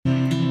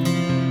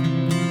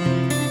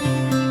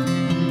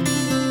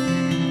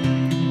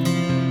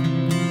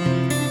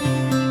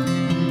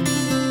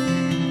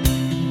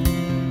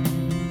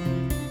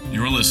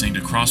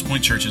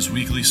Crosspoint Church's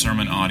weekly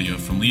sermon audio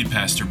from lead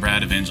pastor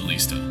Brad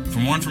Evangelista. For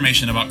more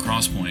information about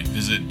Crosspoint,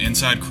 visit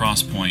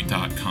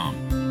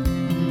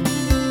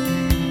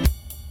insidecrosspoint.com.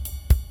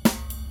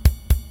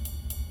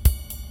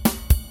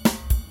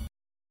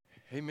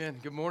 Amen.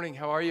 Good morning.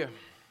 How are you?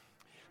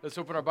 Let's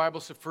open our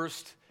Bibles to 1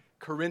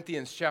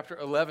 Corinthians chapter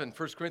 11.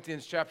 1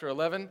 Corinthians chapter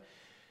 11.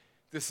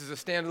 This is a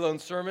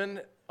standalone sermon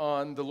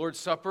on the Lord's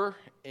Supper,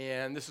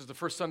 and this is the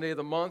first Sunday of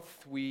the month.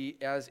 We,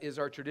 as is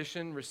our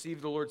tradition,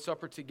 receive the Lord's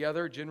Supper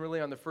together,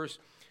 generally on the first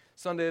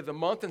Sunday of the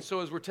month. And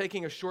so as we're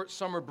taking a short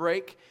summer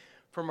break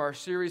from our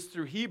series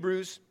through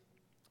Hebrews,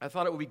 I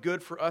thought it would be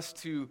good for us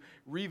to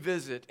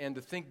revisit and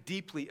to think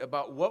deeply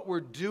about what we're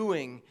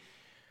doing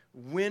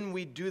when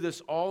we do this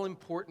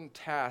all-important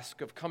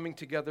task of coming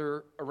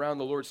together around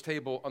the Lord's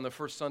table on the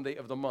first Sunday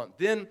of the month.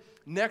 Then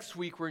next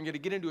week, we're going to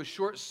get into a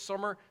short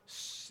summer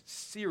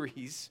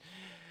series,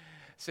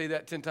 say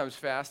that 10 times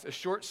fast, a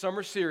short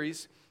summer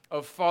series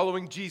of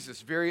following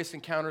Jesus, various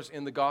encounters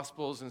in the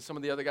Gospels, and some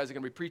of the other guys are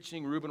going to be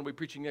preaching. Ruben will be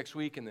preaching next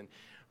week, and then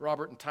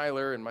Robert and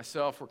Tyler and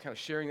myself, we're kind of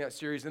sharing that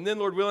series. And then,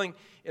 Lord willing,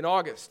 in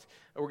August,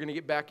 we're going to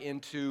get back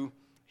into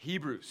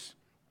Hebrews.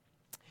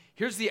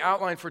 Here's the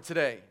outline for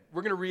today.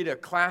 We're going to read a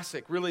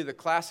classic, really the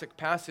classic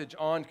passage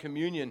on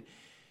communion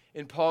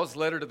in Paul's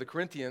letter to the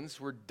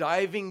Corinthians. We're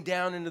diving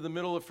down into the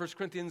middle of 1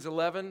 Corinthians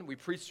 11. We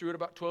preached through it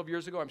about 12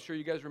 years ago. I'm sure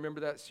you guys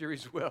remember that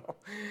series well.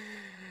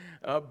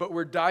 But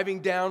we're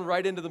diving down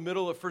right into the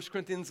middle of 1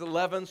 Corinthians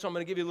 11, so I'm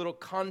going to give you a little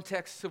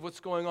context of what's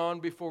going on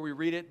before we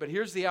read it. But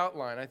here's the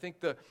outline. I think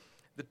the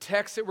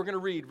text that we're going to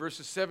read,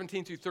 verses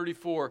 17 through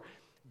 34,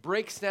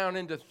 breaks down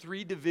into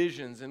three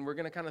divisions, and we're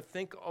going to kind of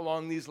think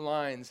along these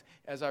lines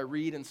as I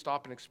read and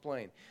stop and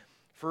explain.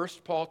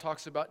 First, Paul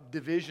talks about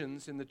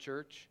divisions in the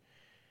church.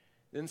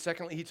 Then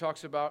secondly, he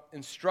talks about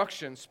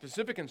instruction,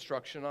 specific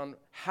instruction on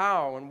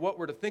how and what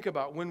we're to think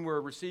about when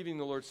we're receiving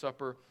the Lord's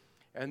Supper.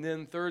 And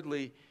then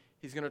thirdly,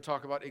 he's going to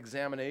talk about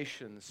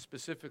examination,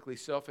 specifically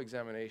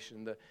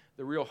self-examination,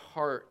 the real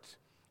heart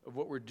of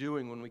what we're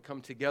doing when we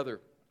come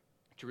together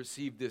to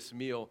receive this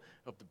meal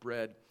of the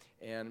bread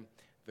and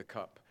the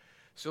cup.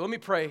 So let me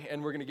pray,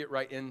 and we're going to get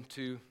right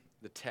into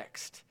the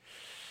text.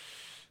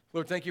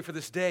 Lord, thank you for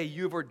this day.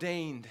 You have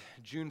ordained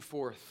June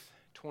 4th,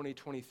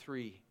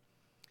 2023,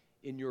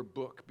 in your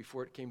book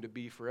before it came to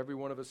be for every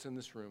one of us in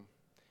this room.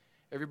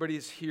 Everybody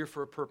is here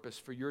for a purpose,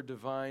 for your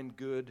divine,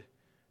 good,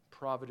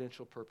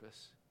 providential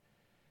purpose.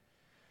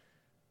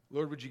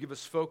 Lord, would you give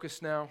us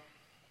focus now?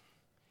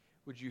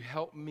 Would you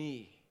help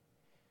me?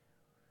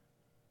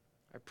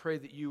 I pray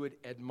that you would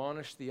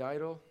admonish the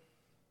idle,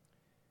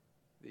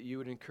 that you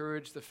would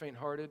encourage the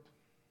faint-hearted,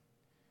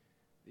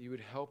 that you would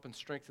help and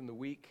strengthen the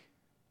weak,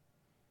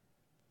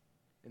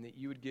 and that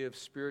you would give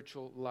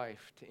spiritual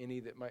life to any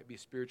that might be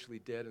spiritually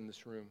dead in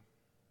this room.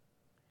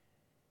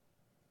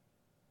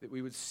 That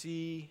we would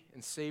see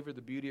and savor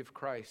the beauty of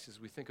Christ as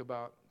we think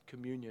about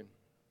communion.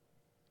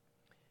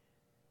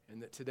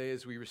 And that today,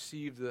 as we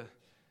receive the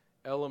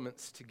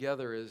elements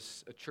together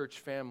as a church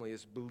family,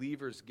 as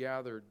believers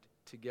gathered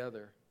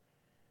together,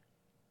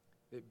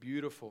 that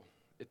beautiful,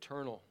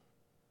 eternal,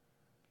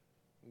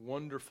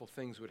 wonderful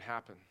things would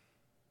happen.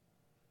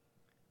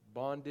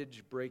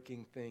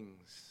 Bondage-breaking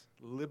things,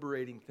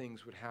 liberating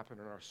things would happen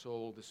in our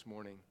soul this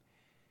morning.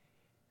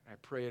 I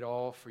pray it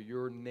all for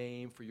your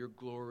name, for your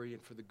glory,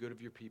 and for the good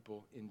of your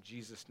people. In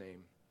Jesus'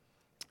 name,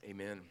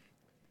 amen.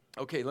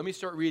 Okay, let me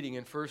start reading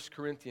in 1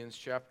 Corinthians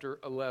chapter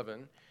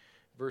 11,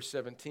 verse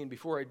 17.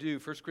 Before I do,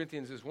 1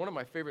 Corinthians is one of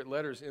my favorite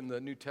letters in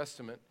the New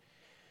Testament.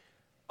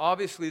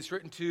 Obviously, it's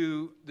written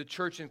to the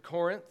church in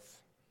Corinth.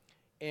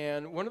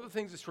 And one of the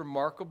things that's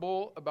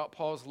remarkable about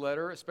Paul's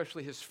letter,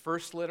 especially his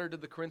first letter to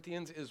the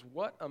Corinthians, is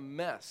what a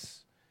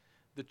mess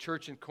the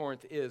church in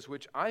Corinth is,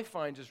 which I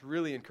find just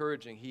really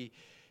encouraging. He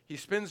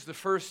spends the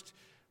first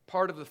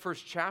part of the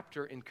first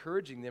chapter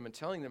encouraging them and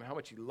telling them how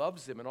much he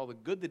loves them and all the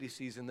good that he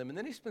sees in them. And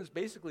then he spends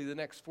basically the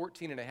next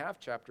 14 and a half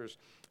chapters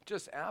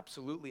just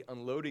absolutely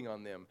unloading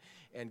on them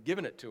and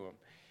giving it to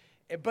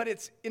them. But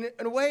it's, in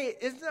a way,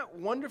 isn't that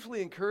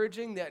wonderfully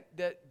encouraging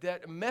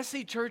that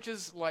messy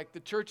churches like the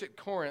church at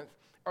Corinth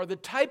are the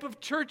type of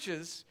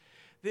churches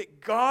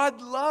that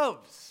God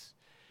loves.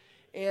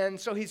 And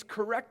so he's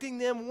correcting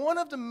them. One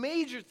of the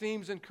major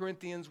themes in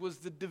Corinthians was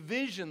the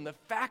division, the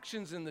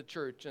factions in the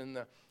church, and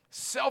the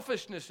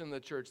selfishness in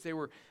the church. They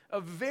were a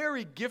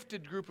very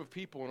gifted group of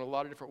people in a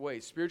lot of different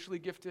ways, spiritually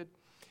gifted.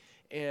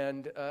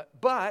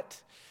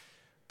 But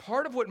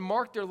part of what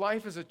marked their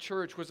life as a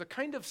church was a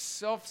kind of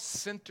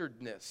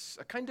self-centeredness,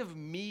 a kind of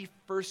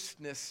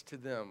me-firstness to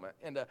them,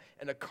 and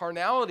a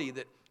carnality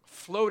that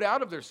flowed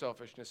out of their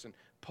selfishness. And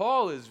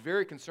Paul is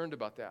very concerned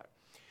about that.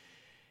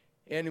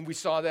 And we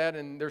saw that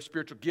in their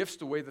spiritual gifts,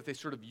 the way that they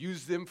sort of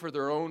used them for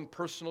their own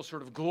personal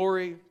sort of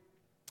glory,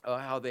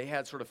 how they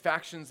had sort of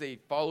factions, they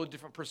followed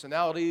different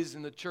personalities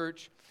in the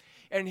church.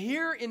 And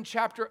here in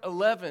chapter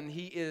 11,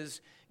 he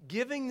is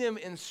giving them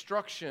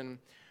instruction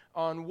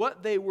on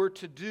what they were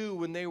to do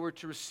when they were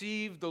to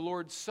receive the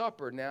Lord's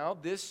Supper. Now,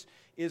 this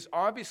is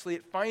obviously,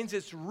 it finds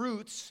its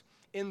roots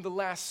in the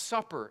Last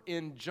Supper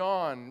in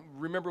John.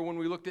 Remember when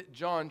we looked at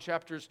John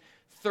chapters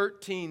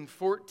 13,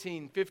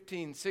 14,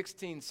 15,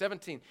 16,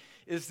 17,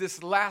 is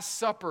this Last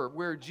Supper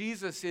where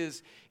Jesus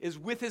is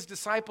with his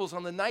disciples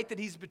on the night that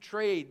he's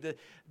betrayed,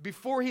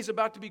 before he's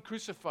about to be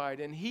crucified.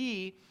 And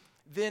he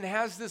then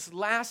has this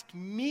last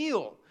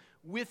meal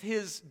with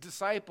his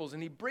disciples,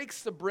 and he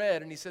breaks the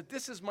bread, and he said,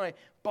 "This is my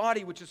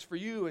body, which is for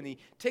you." And he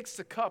takes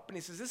the cup, and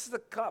he says, "This is the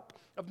cup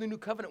of the new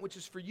covenant, which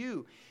is for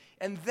you."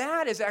 And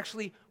that is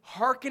actually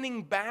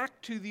hearkening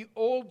back to the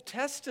Old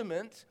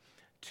Testament,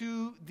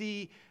 to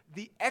the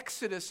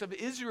exodus of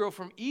Israel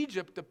from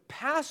Egypt, the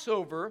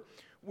Passover,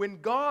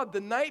 when God,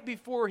 the night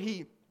before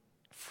he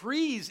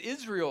frees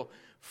Israel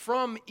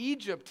from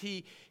Egypt,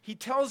 he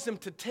tells them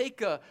to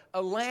take a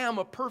lamb,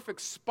 a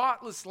perfect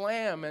spotless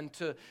lamb, and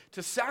to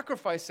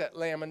sacrifice that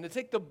lamb, and to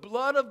take the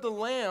blood of the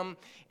lamb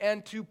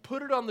and to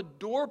put it on the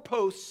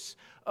doorposts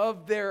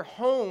of their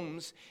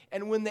homes.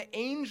 And when the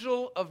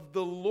angel of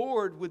the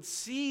Lord would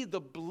see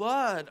the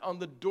blood on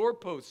the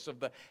doorposts of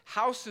the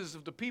houses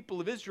of the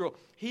people of Israel,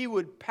 he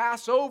would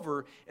pass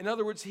over. In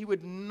other words, he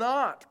would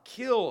not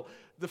kill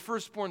the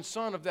firstborn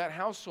son of that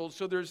household.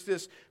 So there's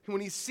this,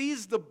 when he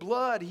sees the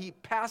blood, he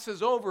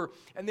passes over,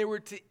 and they were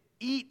to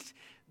eat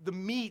the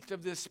meat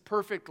of this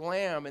perfect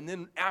lamb. And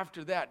then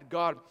after that,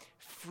 God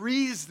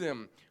frees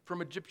them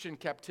from Egyptian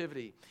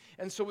captivity.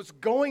 And so what's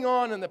going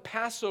on in the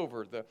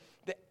Passover, the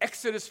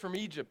exodus from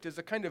Egypt, is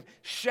a kind of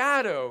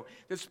shadow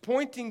that's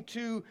pointing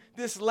to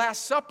this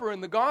Last Supper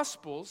in the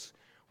Gospels,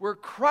 where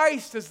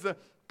Christ is the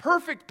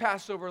perfect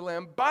Passover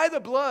lamb, by the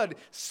blood,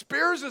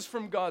 spares us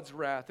from God's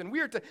wrath, and we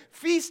are to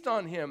feast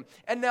on him.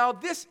 And now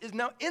this is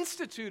now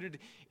instituted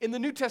in the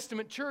New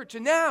Testament church,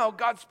 and now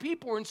God's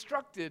people are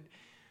instructed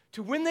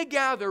to, when they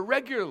gather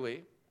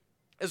regularly,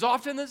 as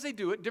often as they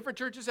do it, different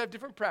churches have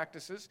different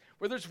practices,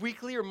 whether it's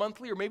weekly or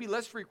monthly or maybe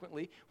less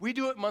frequently. We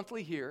do it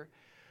monthly here.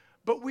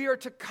 But we are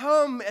to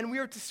come and we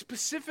are to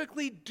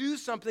specifically do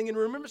something and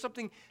remember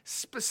something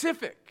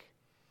specific.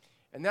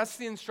 And that's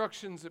the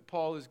instructions that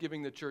Paul is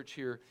giving the church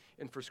here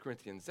in 1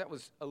 Corinthians. That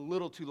was a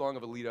little too long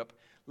of a lead up.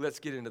 Let's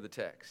get into the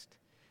text.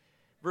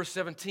 Verse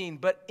 17,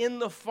 "But in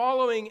the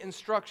following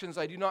instructions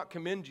I do not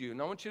commend you."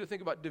 And I want you to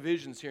think about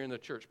divisions here in the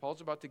church.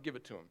 Paul's about to give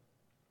it to him.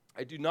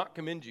 "I do not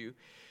commend you,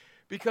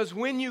 because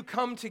when you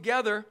come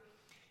together,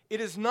 it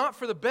is not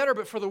for the better,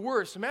 but for the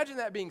worse." Imagine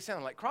that being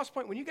sound. Like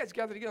Crosspoint, when you guys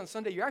gather together on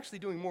Sunday, you're actually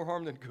doing more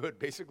harm than good.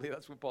 Basically,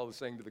 that's what Paul is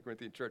saying to the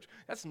Corinthian church.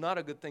 That's not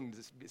a good thing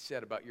to be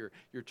said about your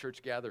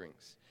church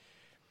gatherings.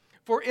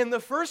 "For in the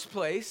first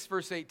place,"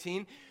 verse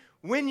 18,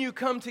 "when you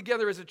come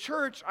together as a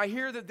church, I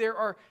hear that there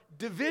are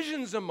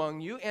divisions among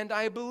you, and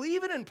I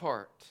believe it in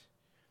part.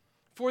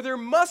 For there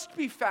must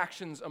be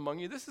factions among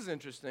you." This is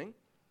interesting.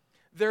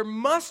 "There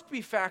must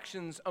be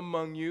factions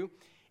among you,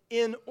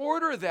 in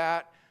order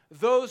that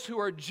those who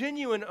are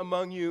genuine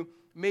among you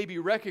may be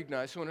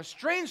recognized." So in a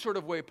strange sort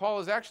of way, Paul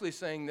is actually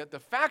saying that the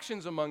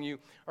factions among you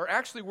are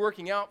actually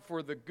working out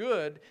for the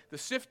good, the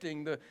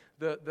sifting,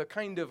 the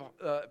kind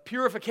of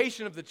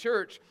purification of the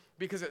church,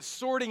 because it's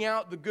sorting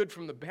out the good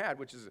from the bad,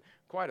 which is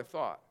quite a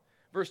thought.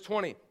 Verse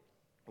 20,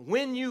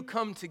 "When you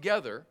come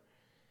together,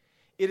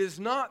 it is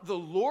not the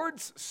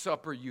Lord's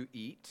supper you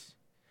eat,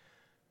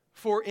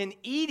 for in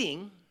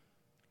eating,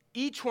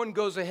 each one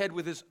goes ahead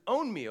with his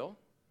own meal.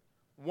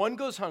 One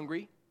goes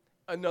hungry,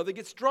 another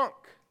gets drunk."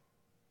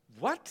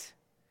 What?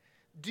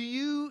 "Do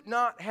you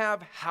not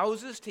have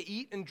houses to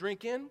eat and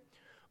drink in?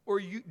 Or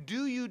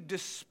do you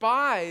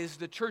despise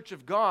the church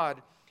of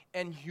God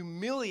and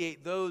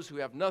humiliate those who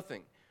have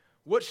nothing?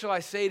 What shall I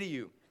say to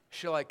you?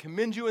 Shall I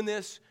commend you in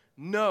this?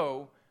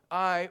 No,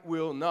 I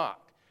will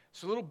not."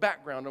 So a little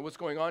background on what's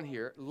going on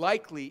here.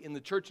 Likely in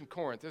the church in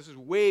Corinth, this is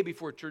way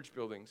before church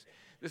buildings.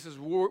 This is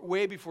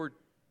way before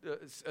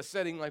a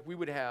setting like we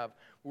would have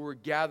where we're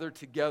gathered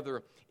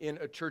together in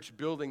a church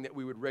building that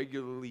we would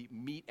regularly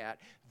meet at.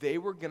 They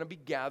were going to be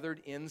gathered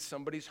in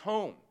somebody's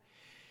home.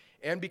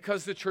 And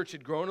because the church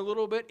had grown a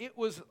little bit, it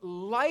was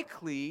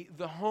likely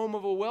the home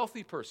of a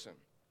wealthy person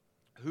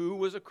who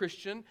was a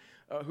Christian,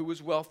 who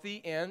was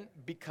wealthy, and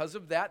because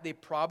of that, they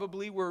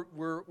probably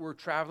were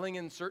traveling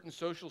in certain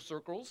social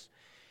circles.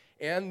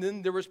 And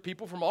then there was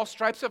people from all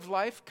stripes of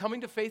life coming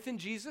to faith in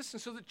Jesus.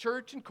 And so the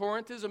church in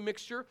Corinth is a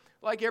mixture,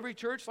 like every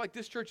church, like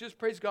this church is,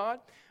 praise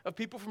God, of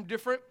people from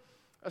different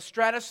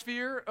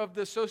stratosphere of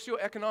the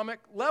socioeconomic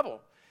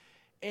level.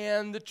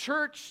 And the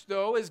church,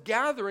 though, is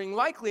gathering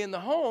likely in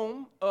the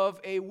home of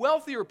a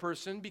wealthier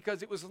person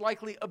because it was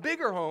likely a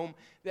bigger home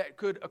that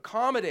could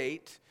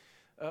accommodate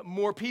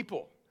more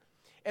people.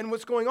 And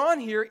what's going on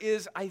here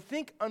is, I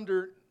think,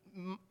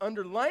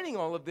 underlining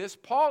all of this,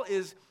 Paul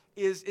is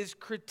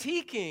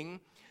critiquing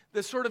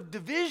the sort of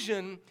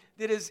division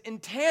that is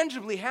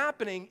intangibly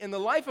happening in the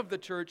life of the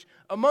church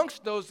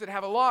amongst those that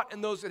have a lot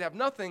and those that have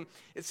nothing.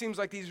 It seems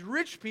like these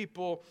rich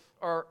people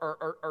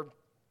are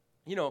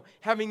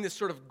having this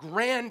sort of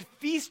grand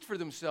feast for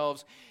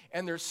themselves,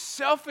 and they're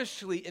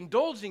selfishly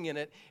indulging in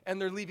it, and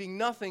they're leaving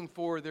nothing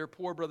for their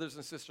poor brothers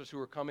and sisters who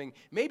are coming,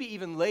 maybe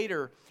even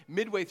later,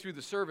 midway through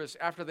the service,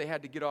 after they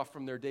had to get off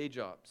from their day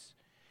jobs.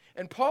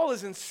 And Paul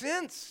is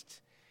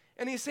incensed.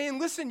 And he's saying,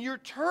 listen, you're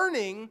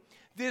turning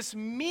this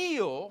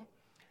meal,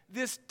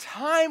 this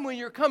time when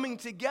you're coming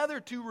together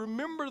to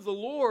remember the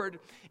Lord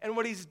and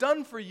what he's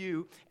done for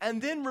you,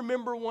 and then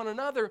remember one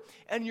another,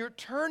 and you're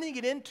turning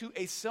it into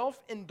a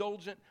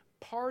self-indulgent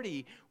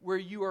party where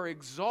you are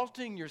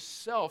exalting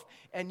yourself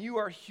and you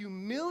are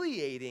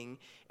humiliating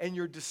and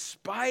you're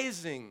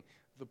despising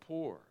the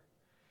poor.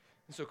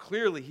 And so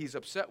clearly he's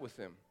upset with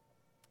them.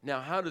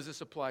 Now, how does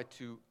this apply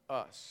to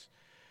us?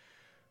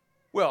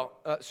 Well,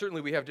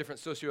 certainly we have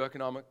different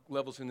socioeconomic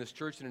levels in this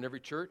church and in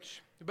every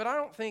church, but I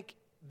don't think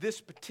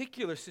this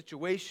particular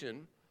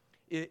situation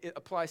it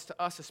applies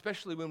to us,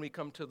 especially when we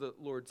come to the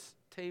Lord's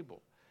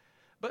table.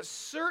 But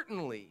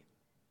certainly,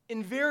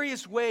 in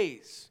various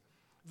ways,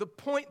 the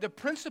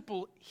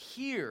principle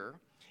here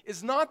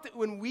is not that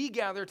when we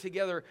gather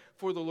together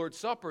for the Lord's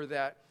Supper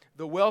that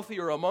the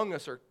wealthier among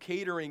us are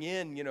catering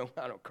in,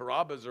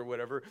 Carrabba's or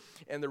whatever,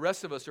 and the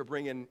rest of us are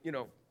bringing,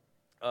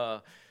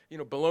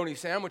 bologna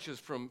sandwiches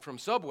from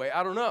Subway.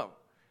 I don't know.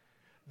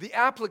 The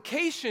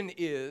application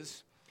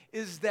is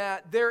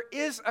that there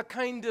is a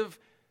kind of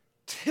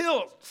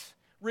tilt,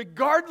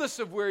 regardless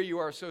of where you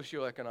are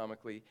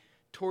socioeconomically,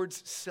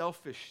 towards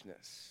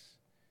selfishness.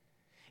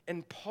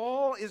 And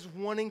Paul is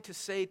wanting to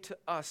say to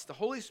us, the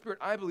Holy Spirit,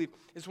 I believe,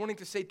 is wanting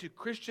to say to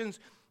Christians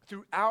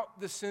throughout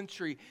the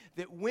century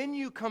that when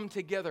you come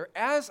together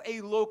as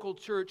a local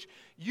church,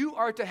 you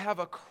are to have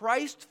a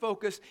Christ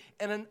focus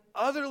and an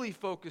otherly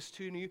focus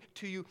to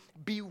you.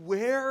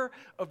 Beware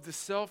of the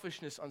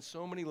selfishness on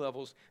so many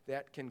levels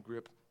that can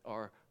grip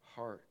our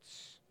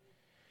hearts.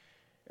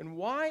 And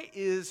why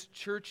is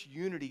church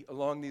unity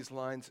along these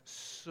lines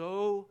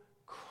so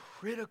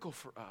critical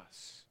for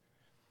us?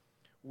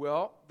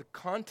 Well, the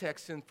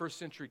context in first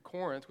century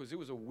Corinth was it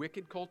was a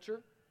wicked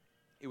culture,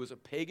 it was a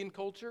pagan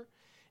culture,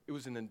 it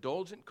was an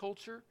indulgent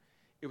culture,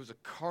 it was a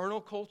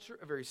carnal culture,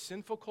 a very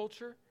sinful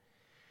culture.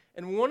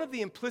 And one of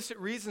the implicit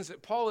reasons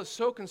that Paul is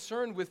so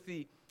concerned with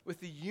the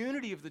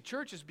unity of the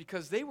church is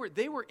because they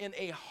were in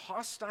a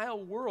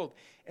hostile world.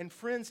 And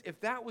friends,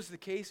 if that was the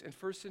case in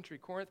first century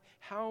Corinth,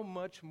 how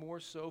much more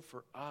so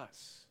for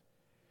us?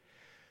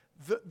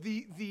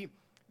 The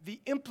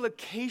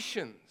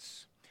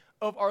implications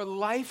of our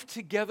life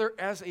together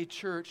as a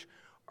church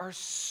are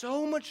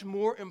so much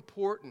more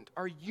important.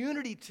 Our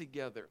unity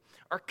together,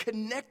 our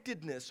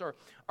connectedness,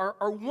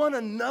 our one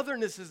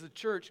anotherness as a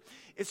church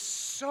is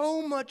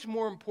so much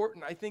more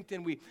important, I think,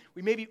 than we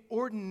maybe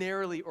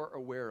ordinarily are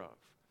aware of.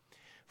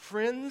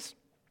 Friends,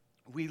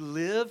 we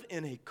live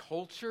in a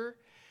culture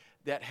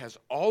that has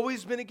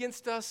always been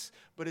against us,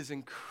 but is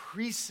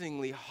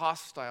increasingly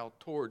hostile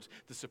towards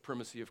the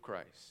supremacy of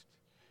Christ.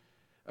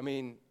 I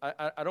mean,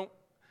 I don't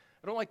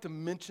like to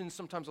mention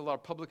sometimes a lot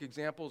of public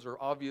examples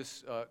or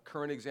obvious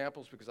current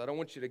examples because I don't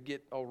want you to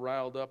get all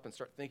riled up and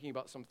start thinking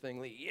about something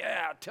like,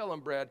 yeah, tell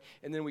them, Brad,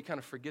 and then we kind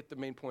of forget the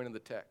main point of the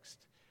text.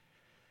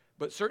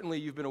 But certainly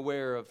you've been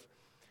aware of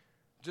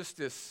just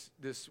this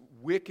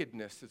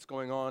wickedness that's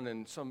going on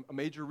in a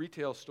major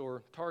retail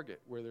store,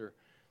 Target, where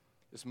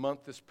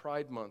this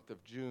Pride Month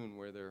of June,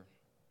 where they're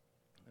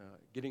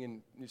getting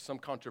in some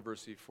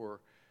controversy for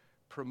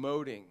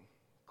promoting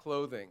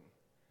clothing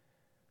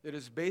that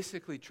is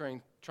basically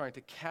trying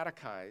to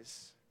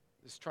catechize,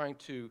 is trying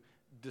to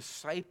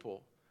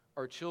disciple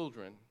our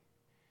children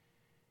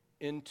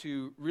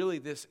into really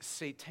this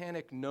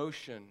satanic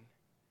notion,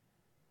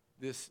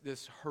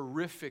 this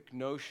horrific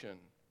notion,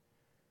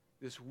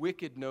 this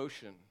wicked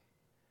notion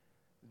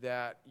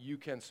that you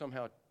can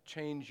somehow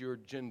change your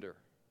gender.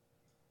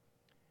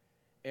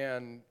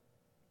 And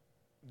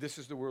this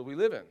is the world we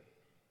live in.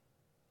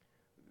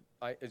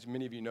 As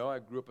many of you know, I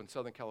grew up in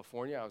Southern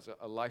California. I was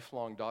a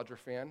lifelong Dodger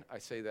fan. I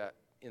say that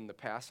in the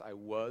past. I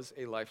was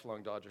a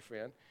lifelong Dodger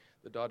fan.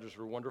 The Dodgers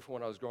were wonderful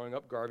when I was growing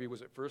up. Garvey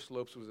was at first,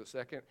 Lopes was at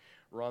second,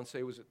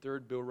 Ronce was at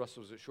third, Bill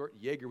Russell was at short,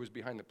 Yeager was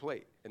behind the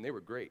plate, and they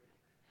were great.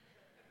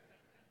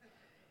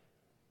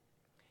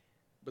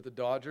 But the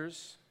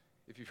Dodgers,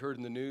 if you've heard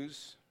in the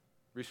news,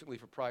 recently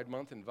for Pride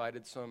Month,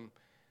 invited some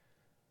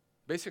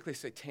basically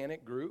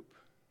satanic group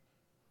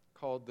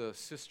called the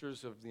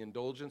Sisters of the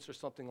Indulgence or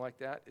something like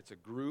that. It's a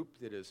group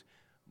that is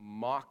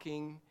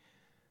mocking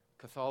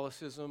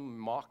Catholicism,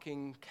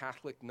 mocking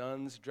Catholic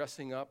nuns,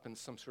 dressing up in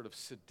some sort of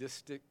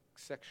sadistic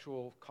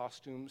sexual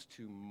costumes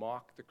to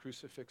mock the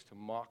crucifix, to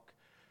mock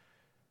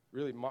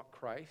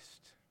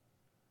Christ.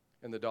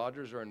 And the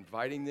Dodgers are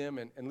inviting them,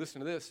 and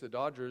listen to this, the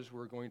Dodgers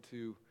were going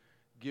to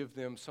give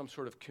them some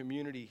sort of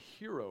community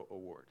hero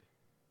award.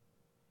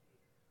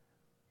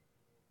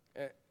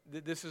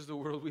 This is the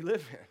world we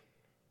live in.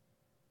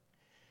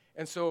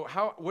 And so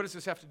what does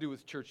this have to do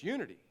with church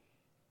unity?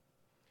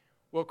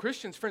 Well,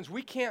 Christians, friends,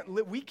 we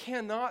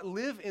cannot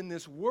live in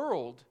this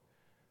world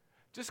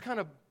just kind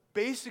of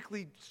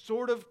basically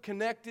sort of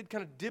connected,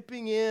 kind of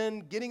dipping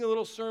in, getting a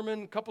little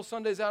sermon, a couple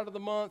Sundays out of the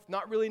month,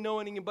 not really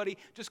knowing anybody,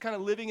 just kind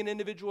of living an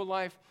individual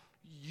life.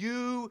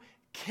 You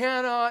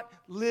cannot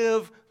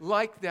live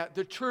like that.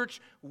 The church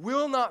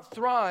will not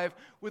thrive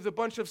with a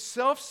bunch of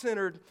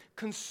self-centered,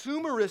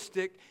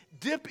 consumeristic,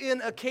 dip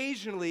in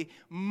occasionally,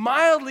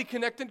 mildly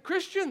connected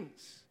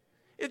Christians.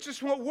 It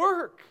just won't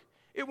work.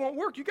 It won't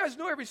work. You guys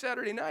know every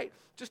Saturday night,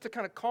 just to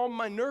kind of calm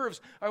my nerves,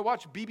 I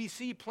watch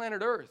BBC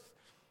Planet Earth.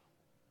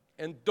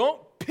 And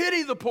don't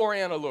pity the poor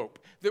antelope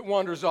that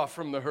wanders off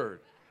from the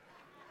herd.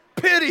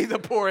 Pity the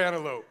poor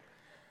antelope.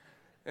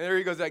 And there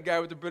he goes, that guy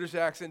with the British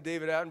accent,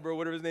 David Attenborough,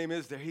 whatever his name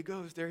is. There he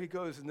goes.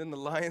 And then the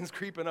lion's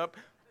creeping up.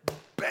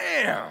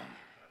 Bam!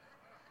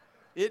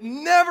 It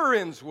never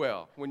ends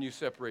well when you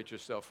separate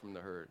yourself from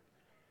the herd.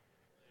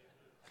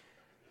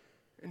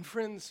 And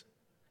friends,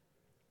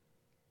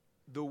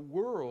 the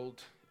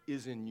world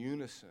is in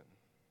unison.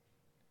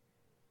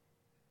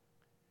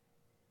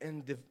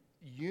 And the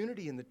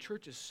unity in the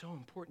church is so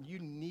important. You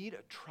need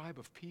a tribe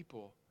of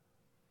people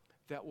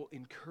that will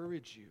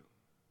encourage you.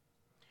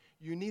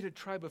 You need a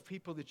tribe of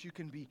people that you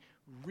can be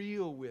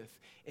real with.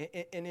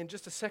 And in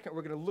just a second,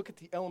 we're going to look at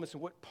the elements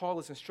and what Paul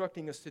is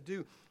instructing us to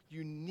do.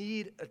 You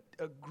need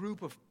a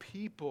group of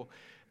people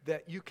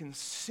that you can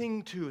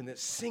sing to and that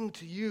sing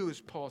to you, as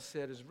Paul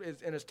said,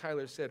 and as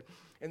Tyler said,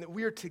 and that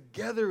we are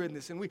together in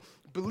this, and we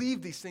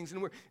believe these things,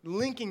 and we're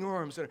linking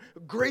arms, and a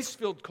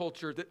grace-filled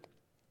culture that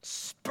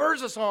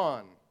spurs us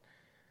on,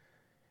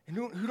 and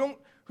who don't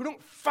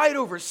fight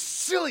over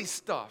silly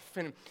stuff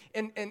and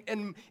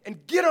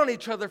get on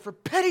each other for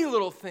petty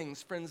little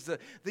things, friends.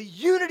 The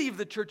unity of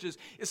the churches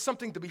is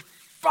something to be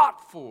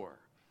fought for.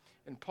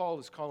 And Paul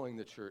is calling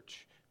the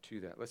church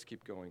to that. Let's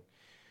keep going.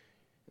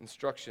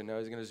 Instruction. Now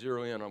he's going to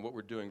zero in on what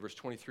we're doing. Verse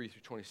 23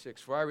 through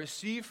 26. For I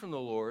received from the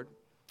Lord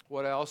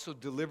what I also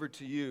delivered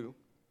to you,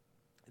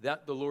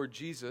 that the Lord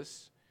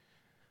Jesus,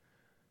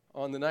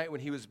 on the night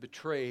when he was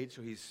betrayed,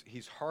 so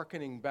he's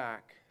hearkening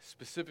back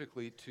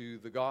specifically to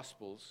the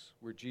Gospels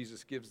where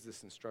Jesus gives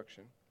this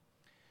instruction,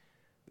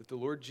 that the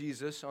Lord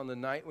Jesus, on the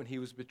night when he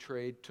was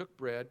betrayed, took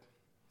bread,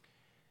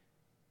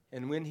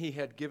 and when he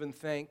had given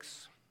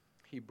thanks,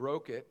 he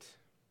broke it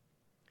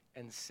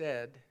and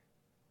said,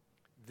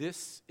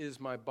 "This is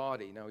my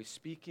body." Now he's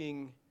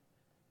speaking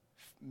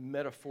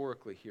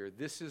metaphorically here.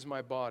 "This is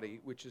my body,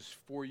 which is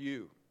for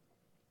you.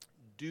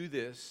 Do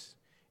this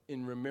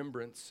in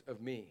remembrance of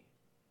me."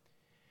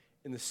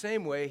 In the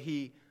same way,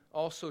 he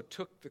also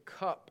took the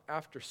cup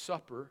after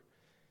supper,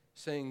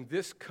 saying,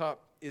 "This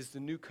cup is the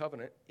new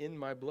covenant in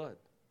my blood.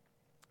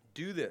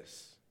 Do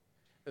this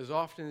as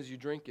often as you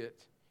drink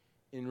it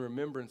in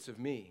remembrance of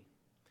me.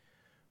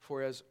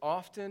 For as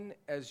often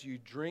as you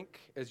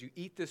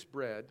eat this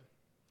bread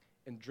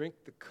and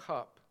drink the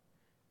cup,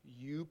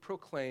 you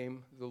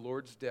proclaim the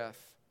Lord's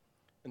death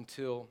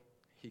until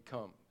he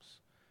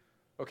comes."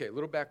 Okay, a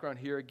little background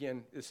here.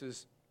 Again, this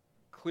is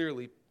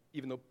clearly,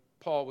 even though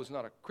Paul was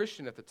not a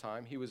Christian at the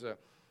time, he was a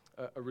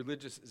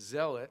religious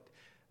zealot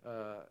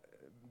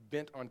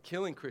bent on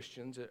killing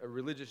Christians, a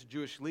religious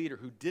Jewish leader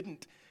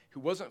who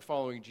wasn't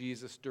following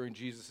Jesus during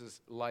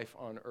Jesus' life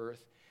on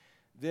earth.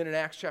 Then in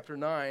Acts chapter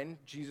 9,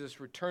 Jesus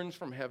returns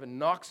from heaven,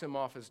 knocks him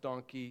off his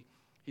donkey.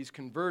 He's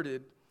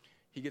converted.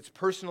 He gets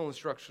personal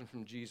instruction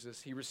from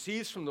Jesus. He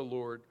receives from the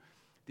Lord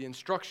the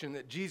instruction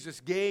that Jesus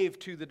gave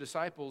to the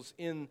disciples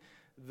in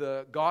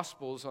the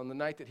Gospels on the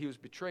night that he was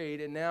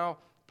betrayed. And now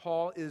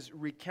Paul is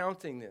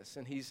recounting this,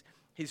 and he's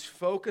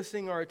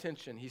focusing our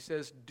attention. He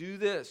says, do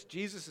this.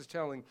 Jesus is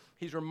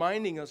he's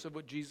reminding us of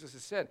what Jesus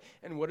has said.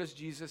 And what does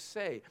Jesus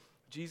say?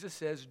 Jesus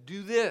says,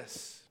 do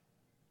this.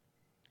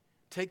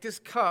 Take this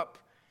cup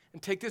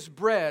and take this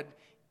bread,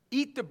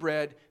 eat the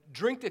bread,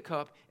 drink the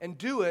cup, and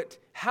do it.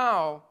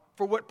 How?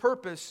 For what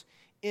purpose?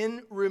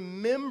 In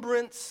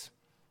remembrance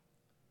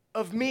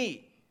of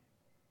me.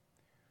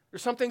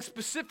 There's something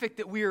specific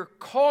that we are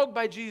called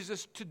by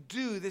Jesus to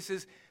do. This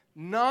is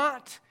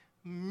not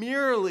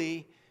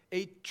merely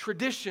a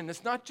tradition.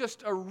 It's not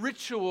just a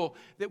ritual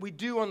that we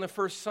do on the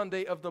first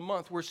Sunday of the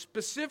month. We're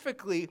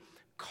specifically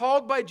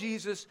called by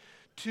Jesus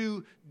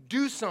to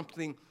do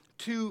something,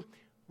 to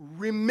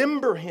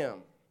remember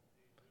him.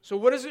 So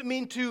what does it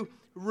mean to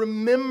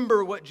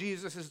remember what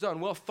Jesus has done?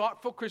 Well,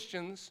 thoughtful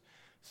Christians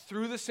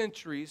through the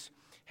centuries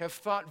have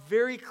thought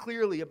very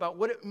clearly about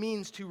what it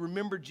means to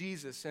remember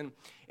Jesus. And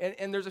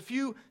there's a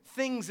few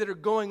things that are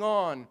going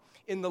on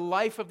in the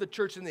life of the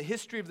church, in the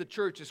history of the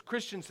church, as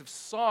Christians have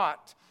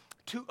sought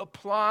to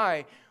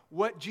apply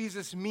what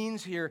Jesus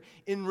means here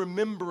in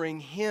remembering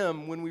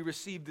him when we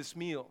receive this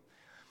meal.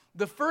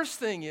 The first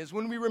thing is,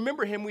 when we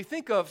remember him, we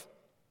think of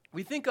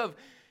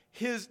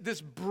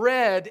this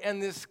bread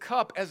and this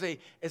cup as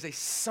a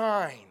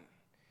sign.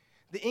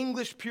 The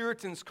English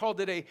Puritans called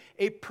it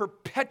a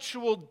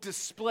perpetual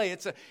display.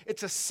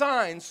 It's a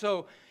sign.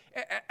 So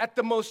at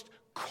the most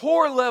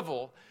core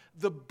level,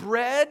 the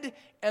bread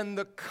and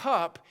the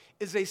cup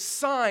is a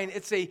sign.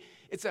 It's a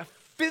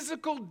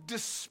physical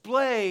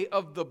display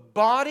of the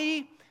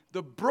body,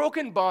 the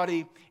broken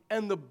body,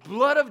 and the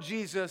blood of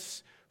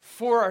Jesus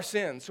for our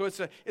sins. So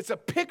it's a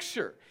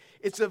picture.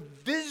 It's a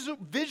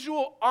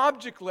visual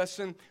object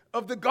lesson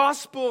of the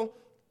gospel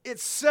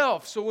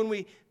itself. So when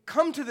we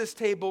come to this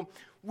table,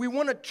 we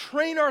want to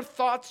train our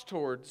thoughts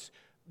towards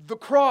the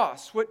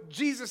cross, what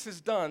Jesus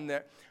has done,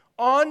 that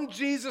on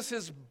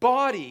Jesus'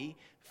 body,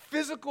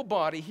 physical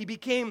body, he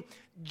became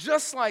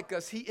just like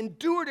us. He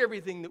endured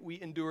everything that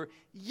we endure,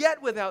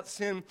 yet without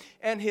sin,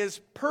 and his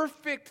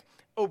perfect,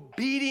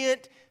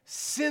 obedient,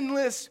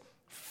 sinless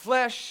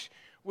flesh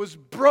was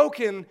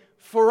broken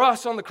for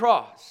us on the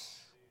cross.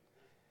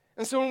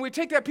 And so when we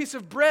take that piece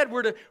of bread,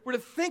 we're to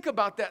think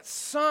about that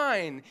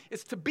sign.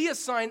 It's to be a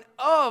sign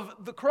of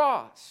the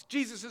cross.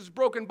 Jesus'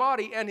 broken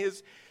body and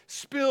his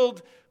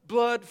spilled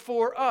blood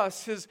for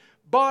us. His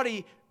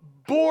body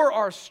bore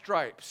our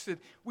stripes.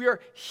 We are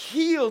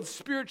healed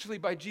spiritually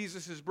by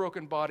Jesus'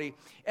 broken body.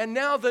 And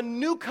now the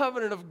new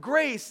covenant of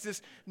grace,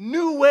 this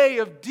new way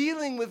of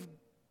dealing with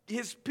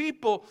his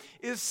people,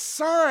 is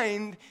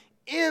signed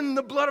in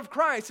the blood of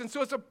Christ. And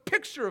so it's a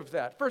picture of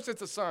that. First,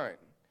 it's a sign.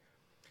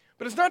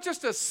 But it's not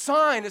just a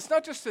sign, it's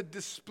not just a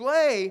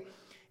display,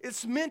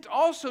 it's meant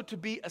also to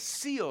be a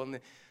seal.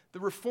 And the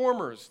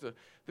reformers,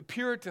 the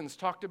Puritans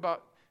talked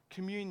about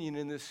communion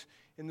in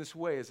this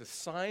way as a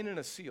sign and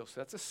a seal. So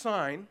that's a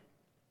sign.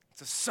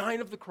 It's a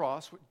sign of the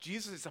cross. What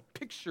Jesus is a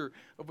picture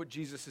of what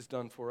Jesus has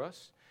done for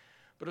us.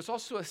 But it's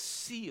also a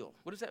seal.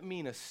 What does that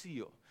mean, a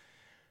seal?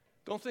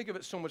 Don't think of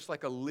it so much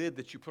like a lid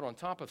that you put on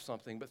top of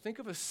something, but think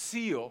of a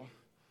seal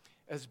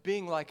as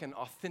being like an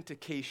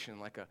authentication,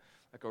 like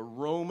a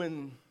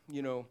Roman,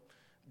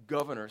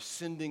 governor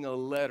sending a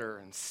letter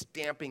and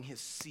stamping his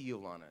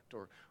seal on it,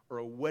 or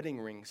a wedding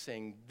ring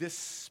saying,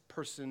 "This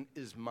person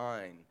is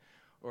mine,"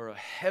 or a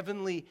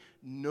heavenly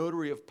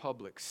notary of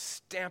public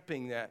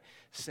stamping that,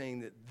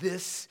 saying that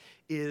this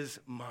is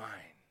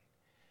mine.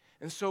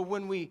 And so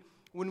when we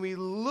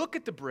look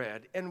at the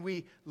bread and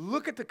we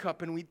look at the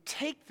cup and we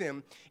take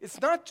them,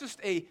 it's not just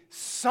a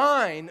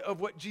sign of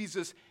what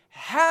Jesus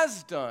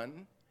has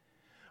done,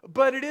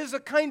 but it is a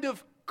kind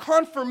of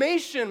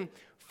confirmation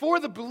for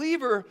the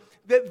believer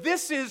that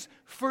this is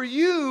for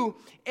you.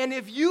 And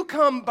if you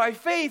come by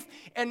faith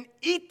and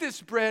eat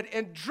this bread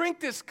and drink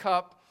this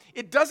cup,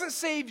 it doesn't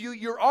save you.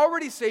 You're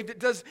already saved. It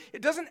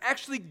doesn't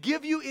actually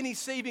give you any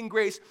saving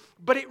grace,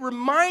 but it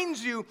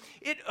reminds you,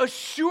 it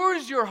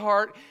assures your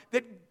heart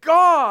that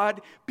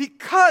God,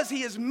 because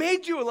he has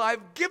made you alive,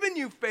 given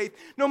you faith,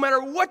 no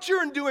matter what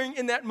you're doing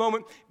in that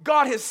moment,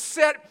 God has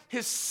set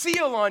his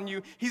seal on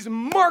you. He's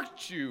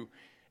marked you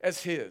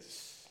as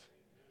his.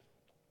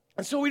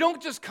 And so we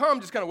don't just come,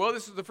 this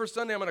is the first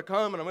Sunday I'm going to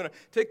come and I'm going to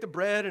take the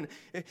bread. And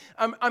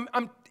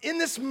I'm in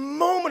this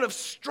moment of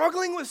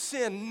struggling with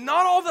sin,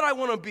 not all that I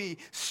want to be,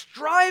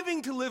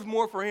 striving to live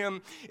more for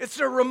him. It's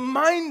a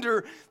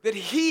reminder that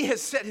he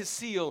has set his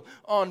seal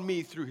on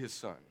me through his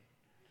Son.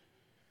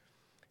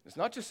 It's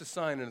not just a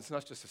sign and it's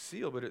not just a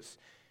seal, but it's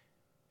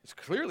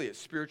clearly a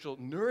spiritual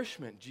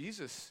nourishment.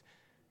 Jesus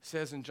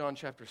says in John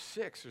chapter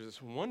 6, there's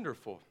this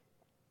wonderful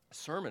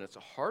sermon. It's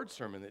a hard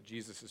sermon that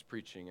Jesus is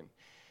preaching.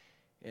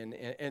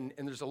 And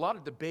there's a lot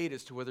of debate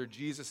as to whether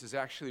Jesus is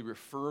actually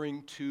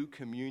referring to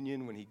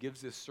communion when he gives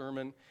this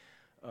sermon.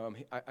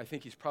 I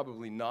think he's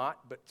probably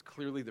not, but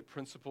clearly the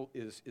principle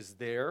is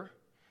there.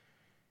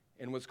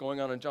 And what's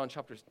going on in John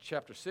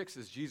chapter 6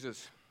 is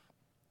Jesus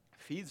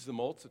feeds the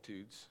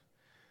multitudes,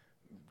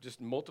 just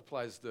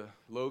multiplies the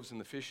loaves and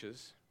the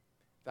fishes,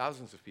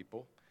 thousands of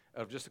people,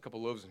 out of just a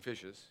couple loaves and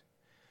fishes,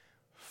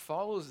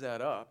 follows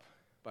that up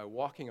by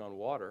walking on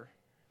water,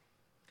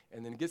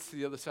 and then gets to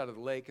the other side of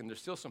the lake, and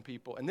there's still some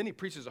people. And then he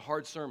preaches a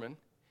hard sermon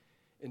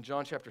in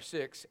John chapter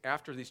 6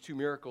 after these two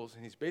miracles,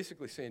 and he's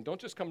basically saying,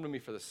 don't just come to me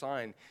for the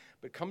sign,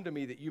 but come to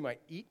me that you might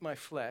eat my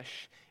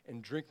flesh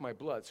and drink my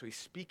blood. So he's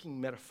speaking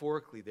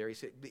metaphorically there. He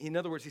said, in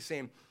other words, he's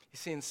saying,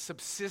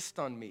 subsist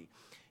on me.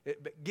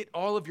 Get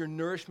all of your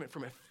nourishment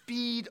from it.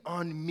 Feed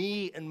on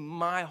me and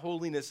my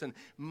holiness and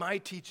my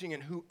teaching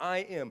and who I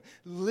am.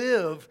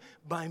 Live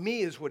by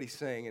me is what he's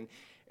saying.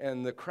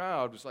 And the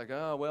crowd was like,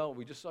 oh, well,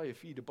 we just saw you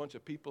feed a bunch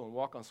of people and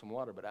walk on some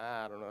water, but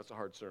I don't know, it's a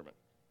hard sermon.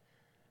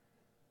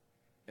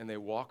 And they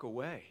walk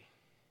away.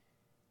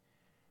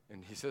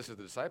 And he says to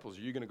the disciples,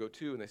 are you going to go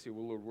too? And they say,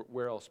 well, Lord,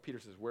 where else? Peter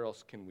says, where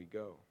else can we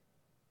go?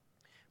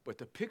 But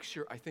the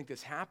picture, I think,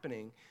 that's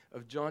happening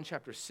of John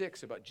chapter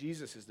 6 about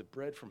Jesus as the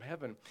bread from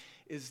heaven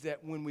is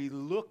that when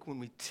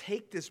we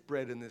take this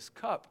bread and this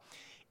cup,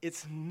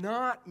 it's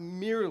not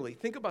merely,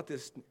 think about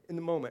this in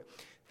a moment,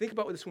 think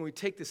about this when we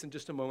take this in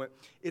just a moment.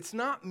 It's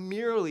not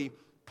merely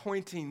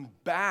pointing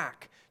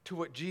back to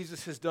what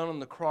Jesus has done on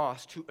the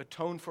cross to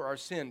atone for our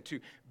sin, to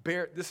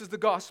bear, this is the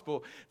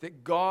gospel,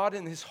 that God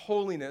in his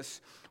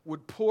holiness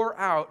would pour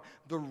out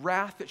the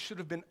wrath that should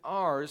have been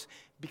ours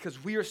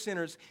because we are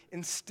sinners.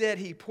 Instead,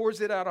 he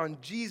pours it out on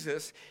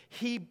Jesus.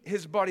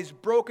 His body's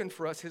broken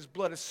for us. His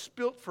blood is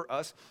spilt for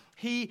us.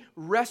 He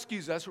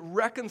rescues us,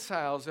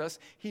 reconciles us.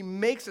 He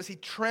makes us, he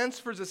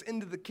transfers us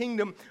into the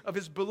kingdom of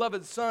his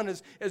beloved Son.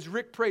 As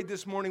Rick prayed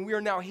this morning, we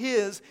are now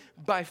his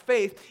by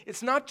faith.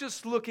 It's not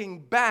just looking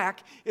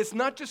back. It's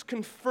not just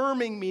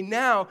confirming me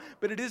now,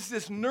 but it is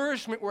this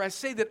nourishment where I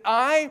say that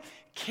I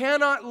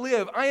cannot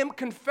live. I am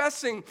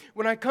confessing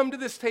when I come to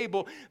this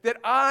table that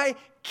I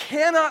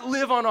cannot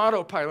live on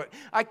autopilot.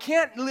 I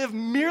can't live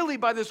merely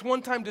by this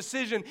one-time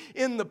decision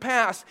in the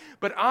past,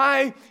 but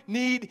I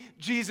need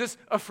Jesus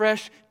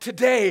afresh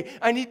today.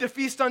 I need to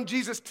feast on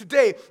Jesus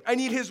today. I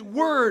need His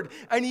Word.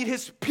 I need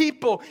His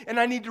people, and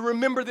I need to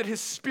remember that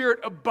His Spirit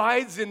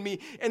abides in me.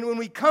 And when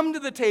we come to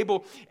the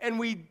table and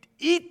we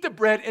eat the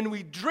bread and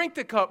we drink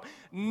the cup,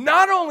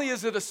 not only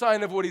is it a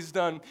sign of what He's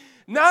done,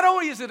 not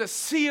only is it a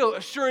seal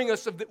assuring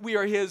us of that we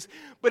are His,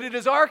 but it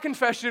is our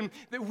confession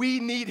that we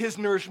need His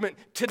nourishment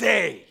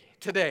today.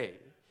 Today.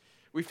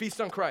 We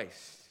feast on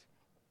Christ.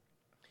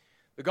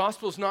 The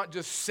gospel is not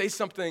just say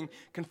something,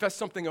 confess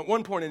something at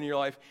one point in your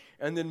life,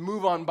 and then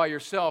move on by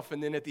yourself,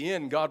 and then at the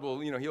end, God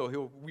will,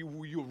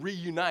 you'll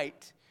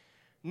reunite.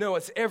 No,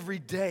 it's every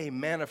day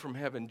manna from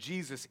heaven.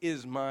 Jesus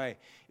is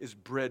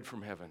bread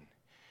from heaven.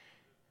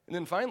 And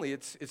then finally,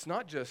 it's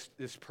not just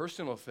this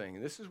personal thing.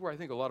 And this is where I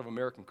think a lot of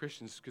American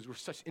Christians, because we're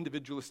such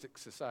individualistic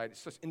society,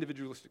 such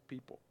individualistic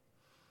people,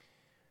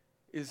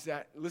 is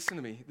that, listen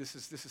to me, this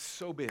is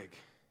so big.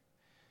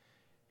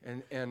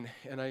 And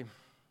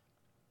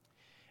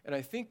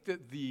I think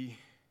that the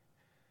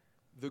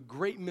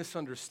great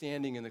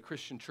misunderstanding in the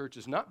Christian church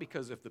is not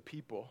because of the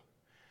people,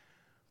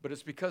 but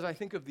it's because I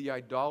think of the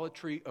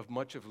idolatry of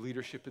much of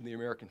leadership in the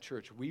American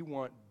church. We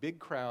want big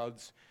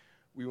crowds.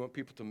 We want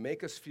people to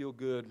make us feel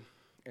good.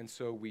 And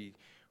so we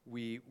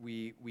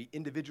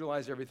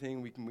individualize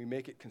everything. We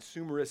make it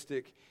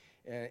consumeristic,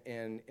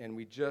 and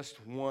we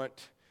just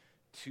want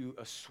to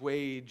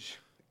assuage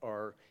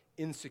our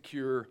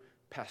insecure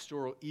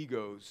pastoral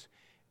egos,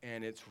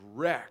 and it's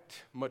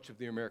wrecked much of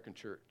the American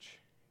church.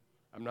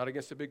 I'm not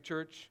against a big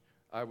church.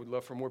 I would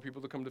love for more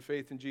people to come to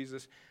faith in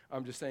Jesus.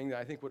 I'm just saying that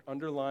I think what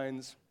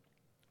underlines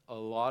a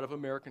lot of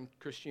American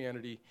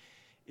Christianity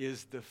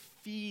is the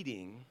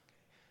feeding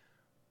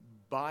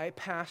by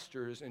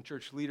pastors and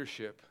church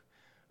leadership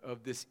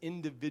of this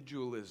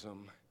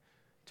individualism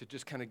to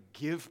just kind of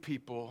give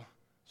people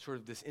sort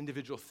of this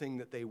individual thing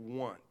that they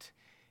want.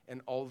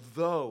 And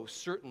although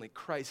certainly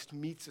Christ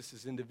meets us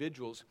as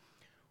individuals,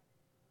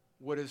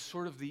 what is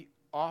sort of the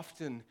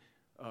often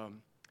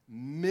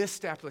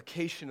missed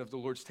application of the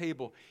Lord's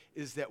table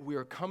is that we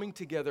are coming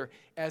together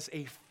as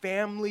a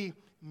family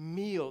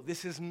meal.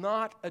 This is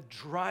not a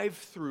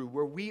drive-through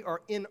where we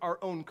are in our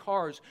own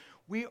cars.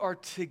 We are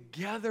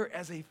together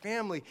as a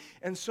family.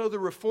 And so the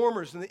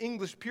Reformers and the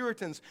English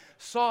Puritans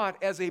saw it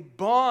as a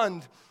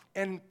bond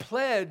and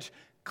pledge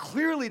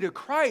clearly to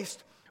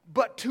Christ,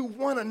 but to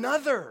one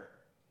another.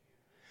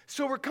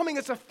 So we're coming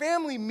as a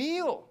family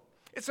meal.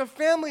 It's a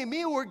family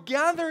meal. We're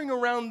gathering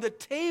around the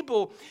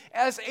table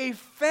as a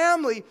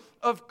family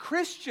of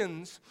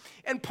Christians.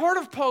 And part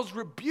of Paul's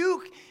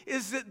rebuke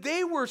is that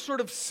they were sort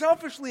of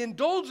selfishly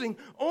indulging,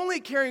 only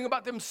caring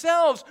about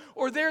themselves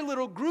or their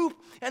little group,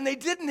 and they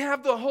didn't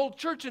have the whole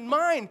church in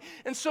mind.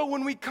 And so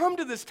when we come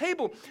to this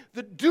table,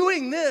 the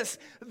doing this,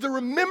 the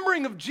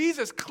remembering of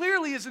Jesus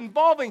clearly is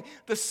involving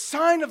the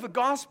sign of the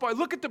gospel. I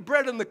look at the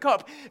bread and the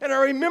cup, and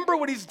I remember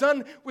what He's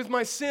done with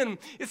my sin.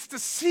 It's the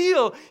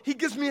seal. He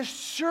gives me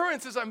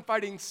assurance as I'm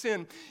fighting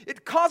sin.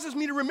 It causes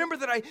me to remember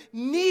that I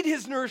need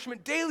His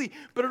nourishment daily,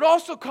 but it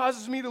also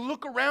causes me to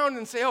look around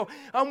and say, oh,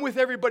 I'm with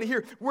everybody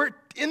here. We're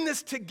in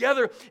this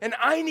together, and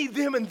I need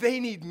them and they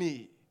need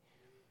me.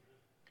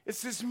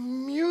 It's this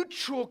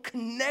mutual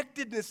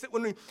connectedness that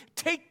when we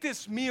take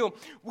this meal,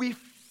 we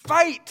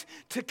fight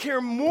to care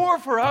more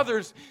for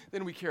others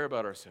than we care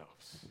about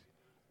ourselves.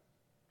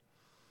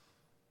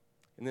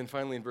 And then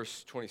finally in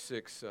verse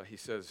 26, he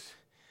says,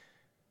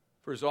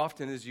 for as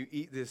often as you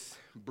eat this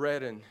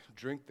bread and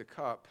drink the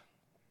cup,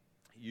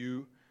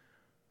 you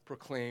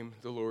proclaim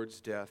the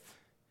Lord's death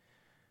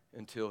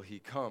until He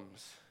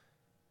comes.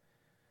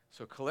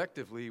 So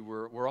collectively,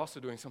 we're also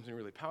doing something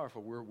really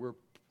powerful.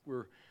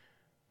 We're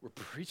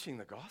preaching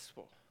the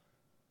gospel.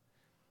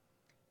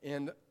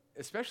 And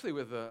especially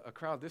with a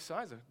crowd this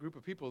size, a group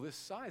of people this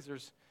size,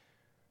 there's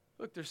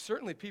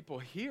certainly people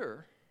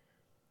here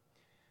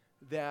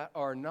that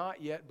are not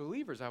yet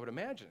believers, I would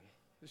imagine.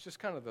 It's just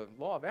kind of the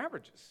law of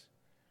averages.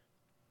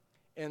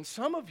 And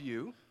some of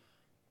you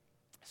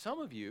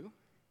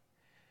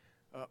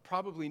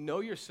probably know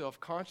yourself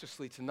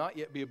consciously to not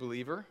yet be a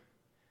believer.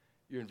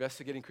 You're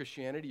investigating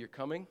Christianity. You're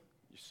coming.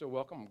 You're so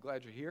welcome. I'm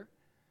glad you're here.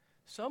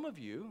 Some of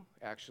you,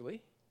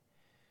 actually,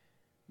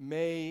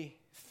 may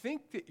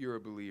think that you're a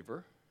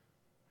believer,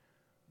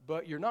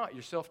 but you're not.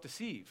 You're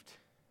self-deceived.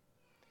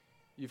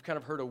 You've kind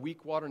of heard a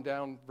weak,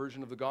 watered-down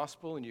version of the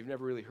gospel, and you've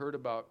never really heard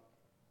about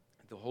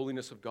the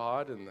holiness of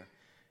God and the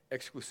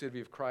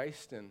exclusivity of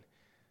Christ and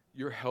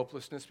your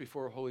helplessness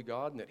before a holy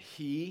God, and that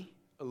He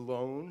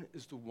alone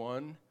is the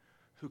one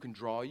who can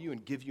draw you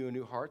and give you a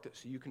new heart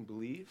so you can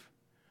believe.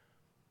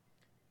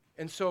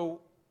 And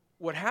so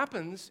what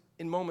happens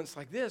in moments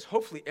like this,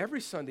 hopefully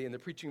every Sunday in the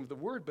preaching of the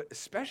Word, but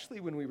especially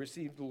when we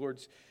receive the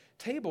Lord's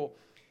table,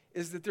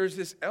 is that there's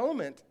this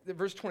element that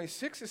verse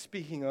 26 is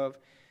speaking of,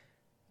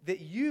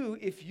 that you,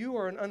 if you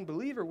are an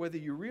unbeliever, whether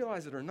you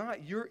realize it or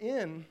not, you're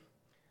in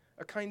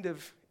a kind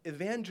of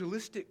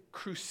evangelistic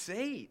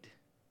crusade.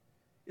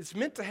 It's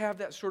meant to have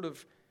that sort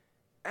of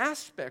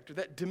aspect or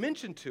that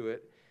dimension to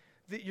it,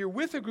 that you're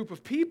with a group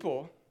of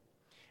people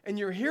and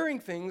you're hearing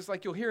things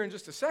like you'll hear in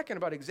just a second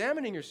about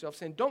examining yourself,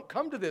 saying, don't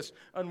come to this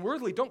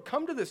unworthily, don't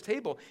come to this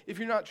table if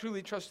you're not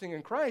truly trusting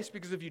in Christ,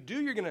 because if you do,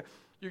 you're going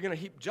to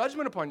heap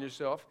judgment upon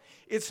yourself.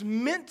 It's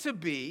meant to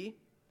be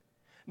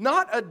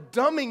not a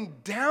dumbing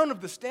down of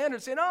the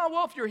standard, saying, oh,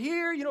 well, if you're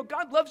here,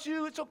 God loves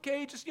you, it's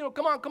okay, just,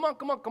 come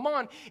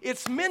on.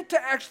 It's meant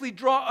to actually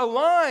draw a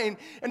line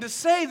and to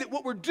say that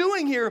what we're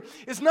doing here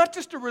is not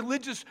just a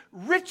religious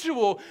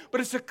ritual, but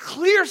it's a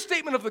clear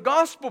statement of the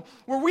gospel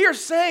where we are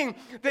saying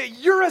that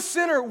you're a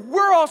sinner,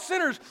 we're all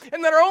sinners,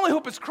 and that our only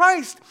hope is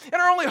Christ, and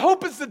our only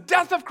hope is the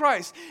death of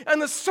Christ,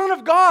 and the Son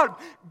of God,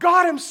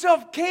 God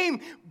himself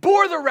came,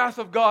 bore the wrath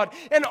of God,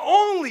 and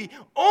only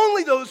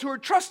those who are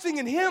trusting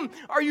in him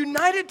are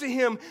united to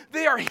him.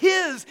 They are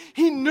his.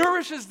 He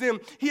nourishes them.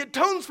 He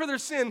atones for their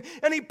sin,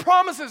 and he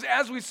promises,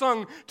 as we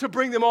sung, to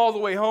bring them all the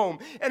way home.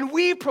 And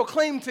we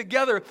proclaim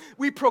together,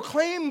 we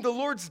proclaim the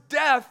Lord's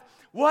death,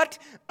 what?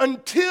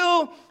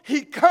 Until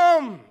he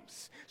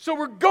comes. So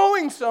we're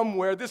going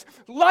somewhere. This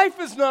life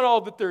is not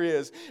all that there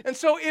is. And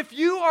so if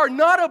you are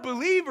not a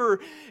believer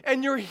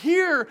and you're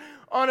here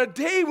on a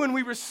day when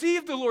we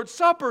receive the Lord's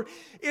Supper,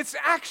 it's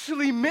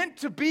actually meant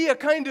to be a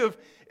kind of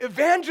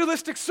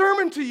evangelistic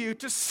sermon to you,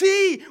 to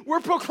see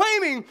we're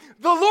proclaiming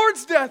the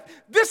Lord's death.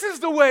 This is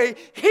the way.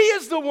 He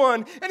is the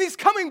one, and he's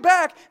coming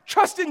back.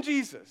 Trust in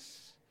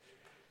Jesus.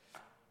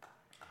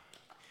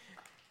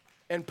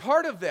 And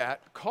part of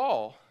that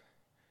call,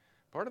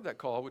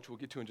 which we'll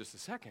get to in just a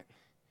second,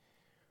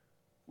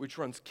 which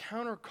runs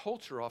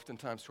counterculture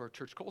oftentimes to our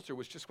church culture,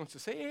 which just wants to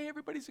say, hey,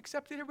 everybody's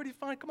accepted, everybody's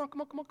fine, come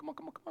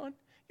on,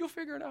 you'll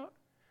figure it out.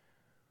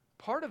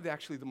 Part of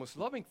actually the most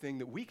loving thing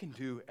that we can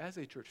do as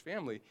a church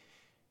family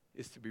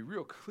is to be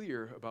real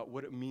clear about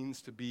what it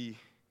means to be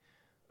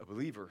a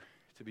believer,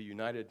 to be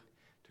united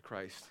to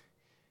Christ,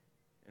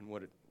 and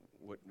what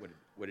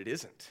it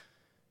isn't.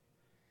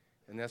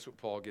 And that's what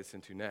Paul gets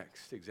into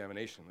next,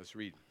 examination. Let's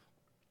read.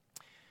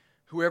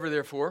 Whoever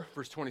therefore,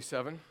 verse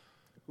 27,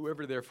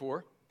 whoever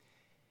therefore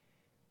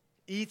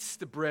eats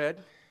the bread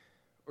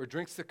or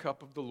drinks the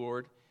cup of the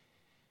Lord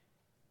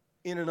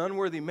in an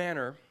unworthy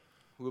manner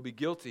will be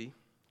guilty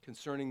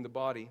concerning the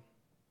body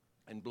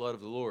and blood of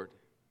the Lord.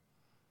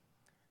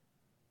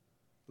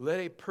 Let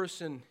a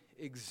person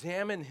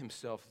examine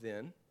himself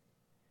then,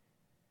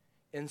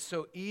 and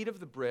so eat of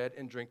the bread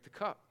and drink the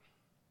cup.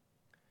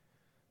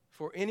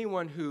 For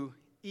anyone who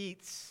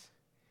eats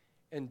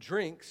and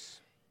drinks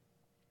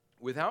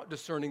without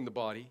discerning the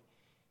body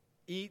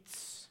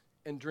eats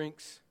and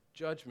drinks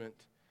judgment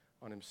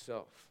on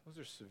himself. Those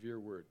are severe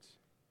words.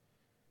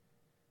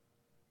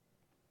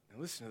 Now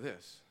listen to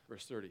this,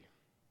 verse 30.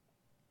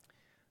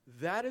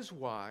 That is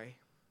why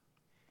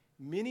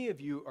many of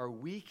you are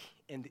weak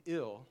and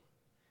ill,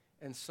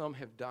 and some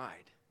have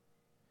died.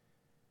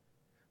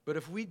 But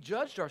if we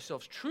judged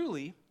ourselves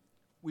truly,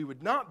 we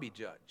would not be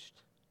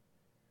judged.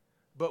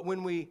 But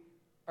when we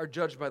are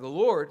judged by the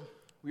Lord,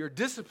 we are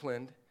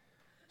disciplined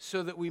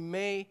so that we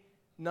may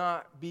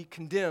not be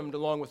condemned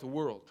along with the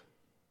world.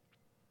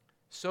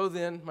 So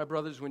then, my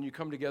brothers, when you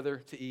come together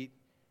to eat,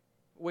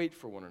 wait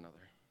for one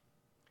another.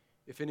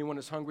 If anyone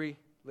is hungry,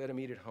 let him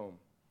eat at home,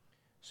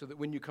 so that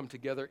when you come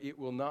together, it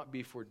will not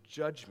be for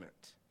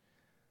judgment.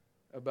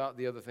 About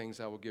the other things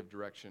I will give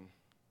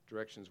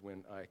directions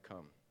when I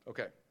come.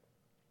 Okay,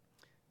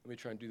 let me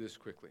try and do this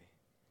quickly.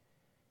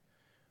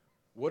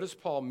 What does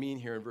Paul mean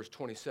here in verse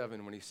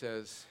 27 when he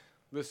says,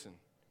 listen,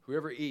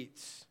 whoever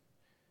eats,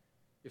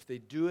 if they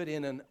do it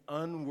in an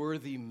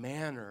unworthy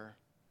manner,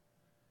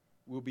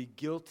 will be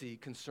guilty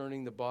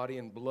concerning the body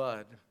and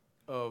blood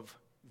of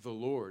the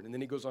Lord. And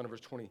then he goes on to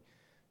verse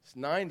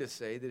 29 to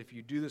say that if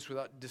you do this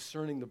without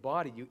discerning the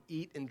body, you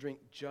eat and drink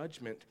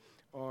judgment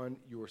on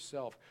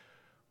yourself.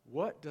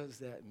 What does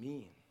that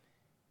mean?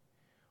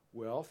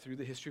 Well, through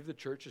the history of the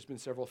church, there's been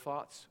several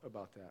thoughts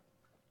about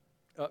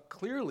that.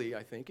 Clearly,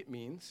 I think it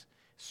means,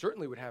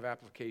 certainly would have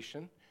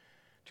application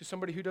to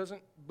somebody who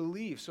doesn't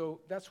believe. So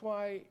that's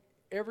why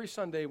every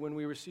Sunday when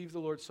we receive the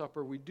Lord's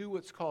Supper, we do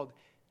what's called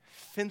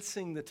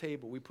fencing the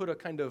table. We put a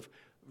kind of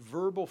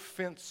verbal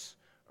fence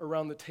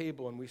around the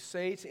table, and we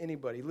say to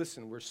anybody,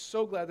 listen, we're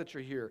so glad that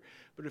you're here,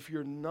 but if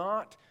you're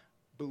not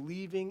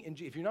believing in,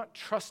 if you're not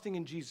trusting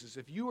in Jesus,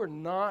 if you are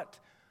not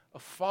a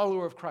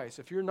follower of Christ,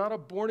 if you're not a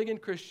born-again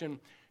Christian,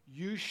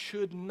 you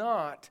should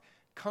not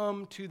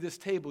come to this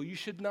table. You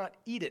should not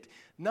eat it.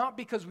 Not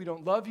because we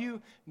don't love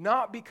you,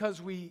 not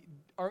because we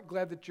aren't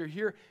glad that you're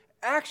here.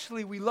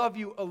 Actually, we love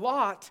you a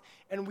lot,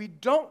 and we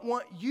don't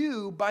want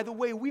you, by the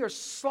way, we are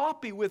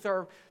sloppy with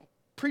our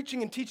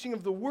preaching and teaching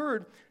of the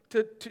Word,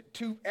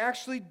 to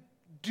actually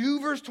do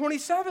verse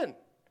 27.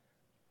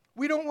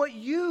 We don't want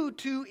you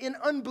to, in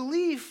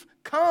unbelief,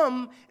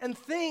 come and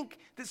think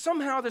that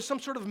somehow there's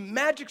some sort of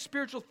magic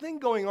spiritual thing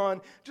going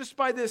on just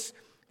by this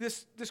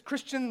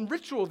Christian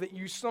ritual that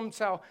you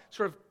somehow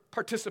sort of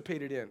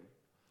participated in.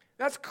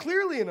 That's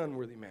clearly an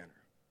unworthy manner.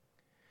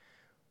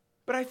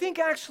 But I think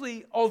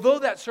actually, although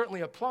that certainly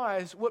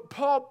applies, what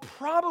Paul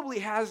probably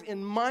has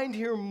in mind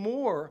here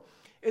more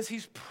is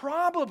he's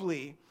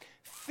probably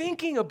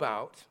thinking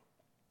about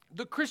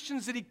the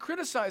Christians that he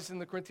criticized in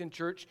the Corinthian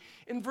church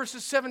in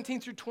verses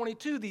 17 through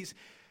 22, these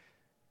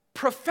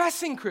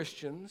professing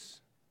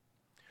Christians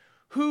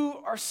who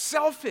are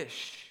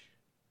selfish.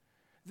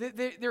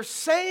 They're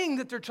saying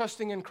that they're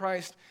trusting in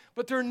Christ,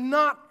 but they're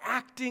not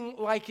acting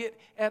like it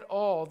at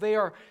all. They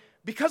are,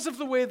 because of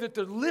the way that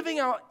they're living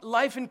out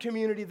life in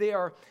community, they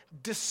are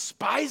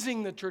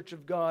despising the church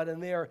of God,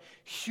 and they are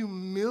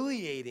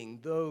humiliating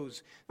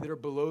those that are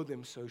below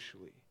them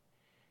socially.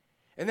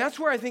 And that's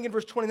where I think in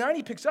verse 29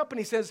 he picks up and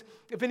he says,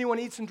 if anyone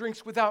eats and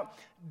drinks without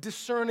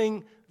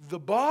discerning the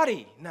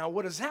body. Now,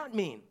 what does that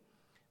mean?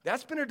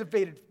 That's been a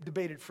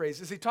debated phrase.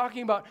 Is he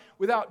talking about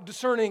without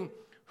discerning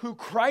who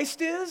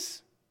Christ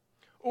is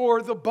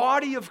or the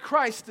body of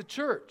Christ, the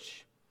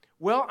church?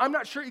 Well, I'm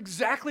not sure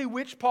exactly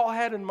which Paul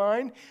had in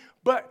mind,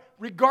 but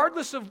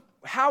regardless of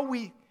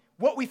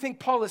what we think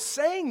Paul is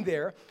saying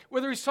there,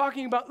 whether he's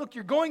talking about, look,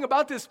 you're going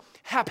about this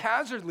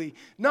haphazardly,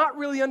 not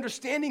really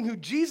understanding who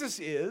Jesus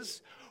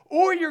is,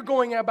 or you're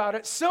going about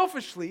it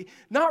selfishly,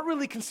 not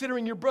really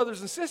considering your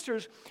brothers and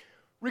sisters,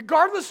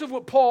 regardless of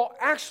what Paul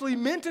actually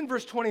meant in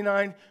verse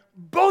 29,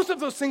 both of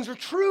those things are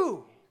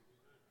true.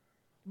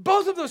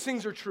 Both of those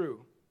things are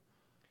true.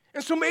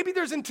 And so maybe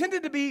there's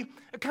intended to be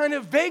a kind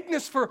of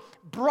vagueness for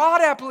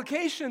broad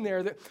application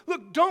there. That,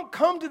 look, don't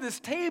come to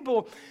this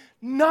table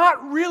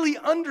not really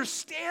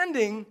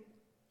understanding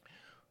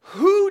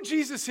who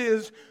Jesus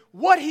is,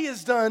 what he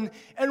has done,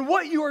 and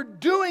what you are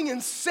doing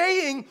and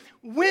saying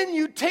when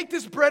you take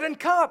this bread and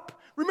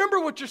cup. Remember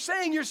what you're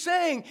saying. You're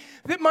saying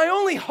that my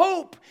only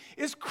hope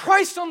is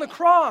Christ on the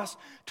cross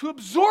to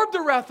absorb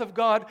the wrath of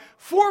God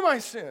for my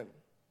sin.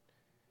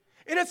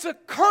 And it's a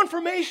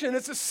confirmation,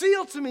 it's a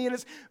seal to me, and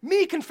it's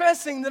me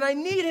confessing that I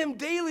need him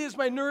daily as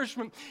my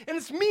nourishment. And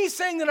it's me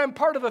saying that I'm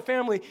part of a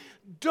family.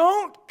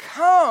 Don't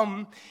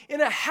come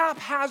in a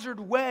haphazard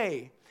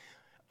way,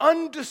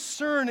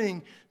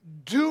 undiscerning,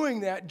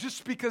 doing that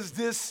just because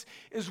this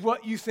is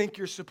what you think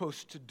you're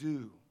supposed to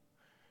do.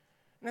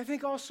 And I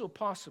think also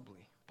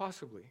possibly,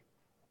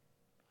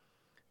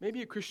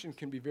 maybe a Christian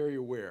can be very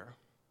aware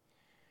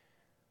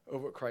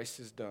of what Christ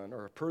has done,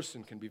 or a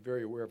person can be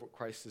very aware of what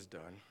Christ has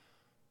done.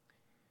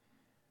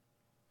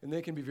 And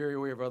they can be very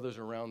aware of others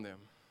around them.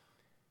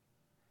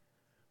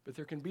 But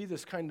there can be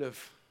this kind of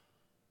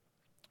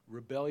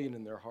rebellion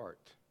in their heart.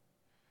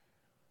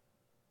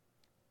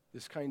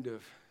 This kind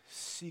of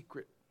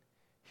secret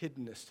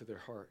hiddenness to their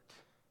heart.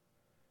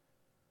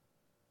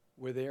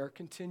 Where they are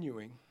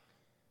continuing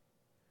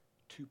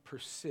to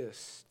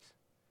persist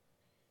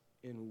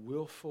in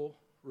willful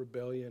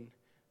rebellion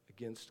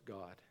against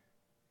God.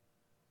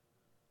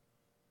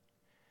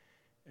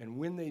 And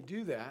when they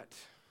do that,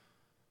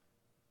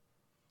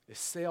 they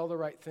say all the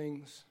right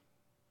things.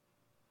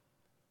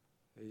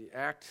 They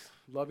act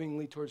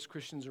lovingly towards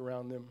Christians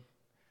around them.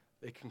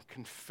 They can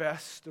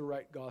confess the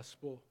right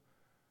gospel.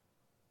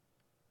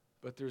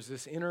 But there's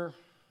this inner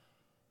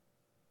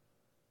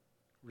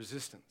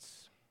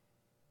resistance,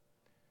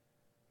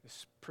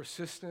 this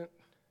persistent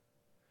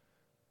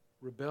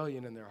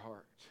rebellion in their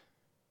heart.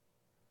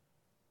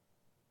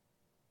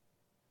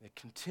 They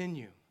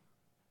continue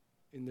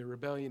in their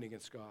rebellion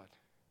against God.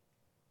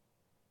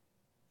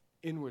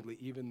 Inwardly,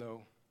 even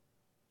though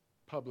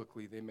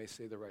publicly they may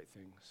say the right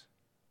things.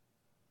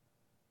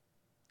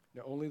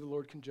 Now, only the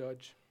Lord can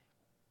judge.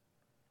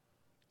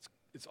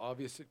 It's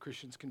obvious that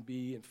Christians can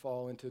be and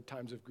fall into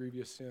times of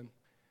grievous sin.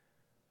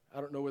 I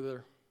don't know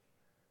whether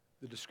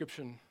the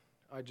description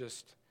I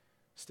just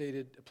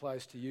stated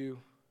applies to you.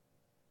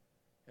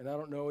 And I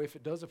don't know if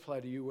it does apply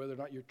to you, whether or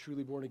not you're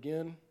truly born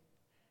again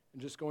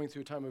and just going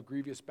through a time of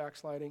grievous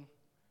backsliding,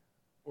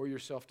 or you're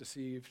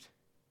self-deceived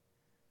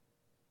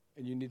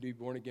and you need to be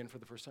born again for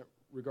the first time.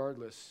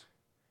 Regardless,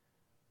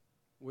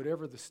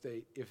 whatever the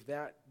state, if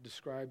that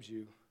describes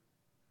you,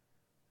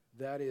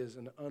 that is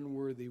an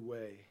unworthy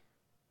way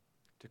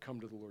to come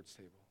to the Lord's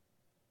table.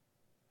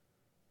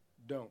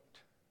 Don't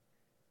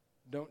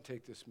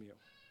take this meal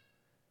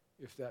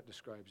if that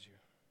describes you.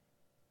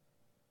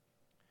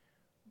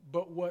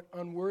 But what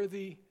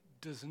unworthy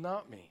does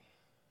not mean,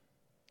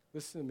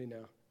 listen to me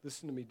now,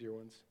 listen to me, dear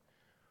ones.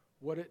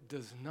 What it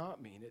does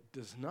not mean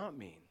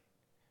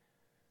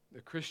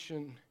the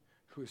Christian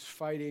who is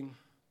fighting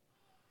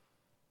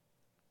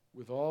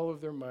with all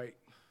of their might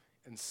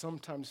and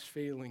sometimes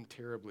failing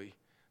terribly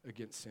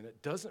against sin.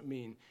 It doesn't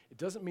mean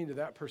to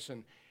that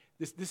person,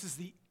 this is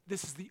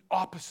the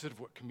opposite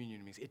of what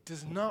communion means. It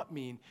does not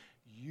mean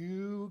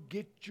you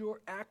get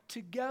your act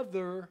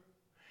together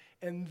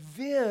and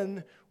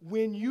then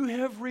when you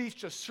have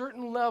reached a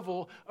certain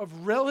level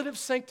of relative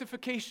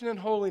sanctification and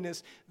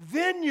holiness,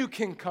 then you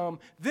can come.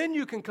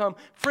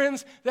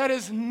 Friends, that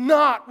is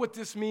not what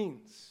this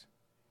means.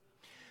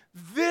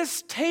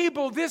 This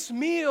table, this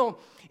meal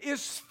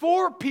is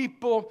for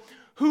people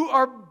who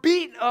are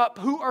beat up,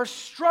 who are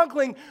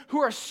struggling, who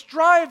are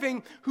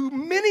striving, who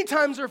many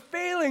times are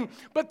failing,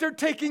 but they're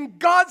taking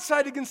God's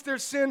side against their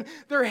sin,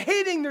 they're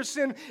hating their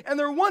sin, and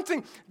they're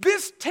wanting.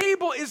 This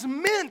table is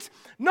meant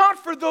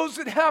not for those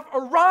that have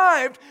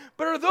arrived,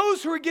 but are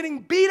those who are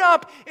getting beat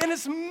up, and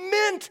it's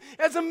meant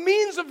as a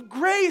means of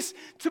grace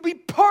to be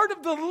part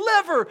of the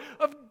lever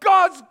of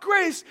God's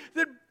grace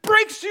that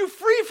breaks you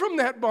free from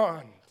that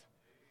bond.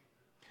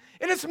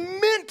 And it's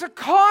meant to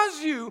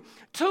cause you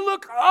to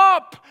look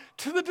up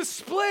to the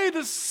display,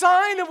 the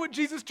sign of what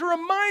Jesus, to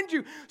remind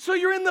you. So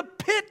you're in the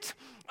pit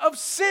of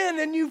sin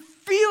and you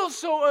feel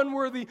so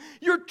unworthy.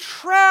 You're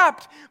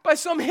trapped by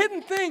some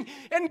hidden thing,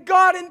 and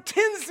God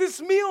intends this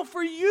meal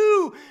for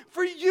you.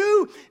 For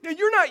you. Now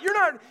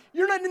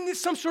you're not in this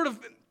some sort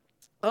of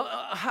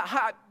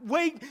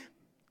way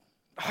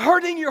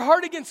hardening your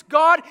heart against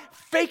God,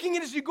 faking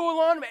it as you go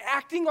along,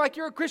 acting like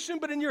you're a Christian,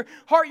 but in your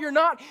heart you're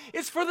not.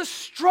 It's for the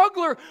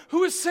struggler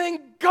who is saying,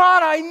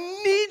 God, I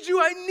need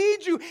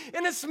you.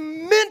 And it's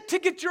meant to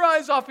get your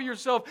eyes off of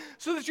yourself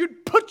so that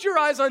you'd put your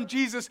eyes on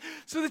Jesus,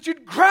 so that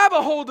you'd grab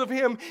a hold of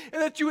him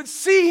and that you would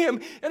see him.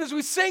 And as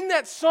we sang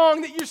that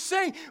song that you're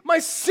saying, my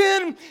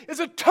sin is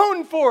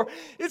atoned for.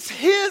 It's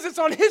his, it's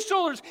on his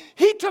shoulders.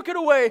 He took it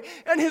away,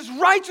 and his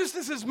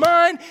righteousness is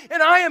mine,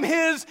 and I am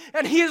his,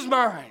 and he is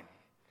mine.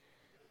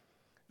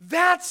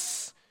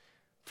 That's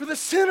for the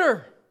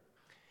sinner.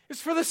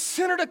 It's for the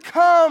sinner to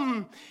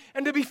come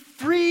and to be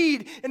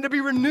freed and to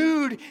be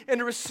renewed and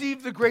to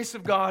receive the grace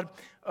of God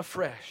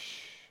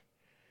afresh.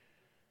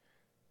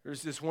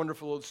 There's this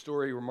wonderful old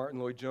story where Martin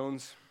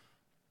Lloyd-Jones,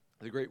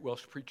 the great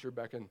Welsh preacher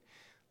back in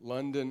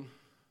London,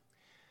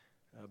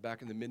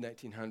 back in the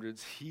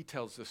mid-1900s, he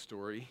tells the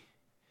story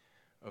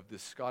of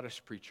this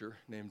Scottish preacher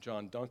named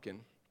John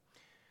Duncan,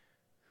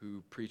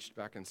 who preached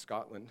back in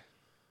Scotland,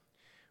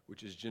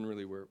 which is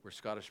generally where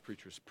Scottish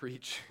preachers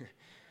preach,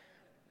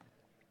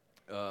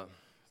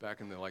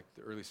 back in the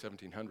early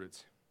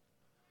 1700s.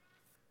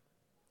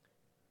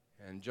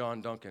 And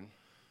John Duncan,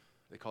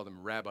 they called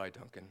him Rabbi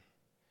Duncan,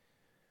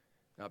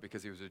 not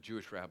because he was a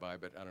Jewish rabbi,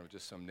 but I don't know,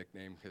 just some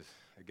nickname, because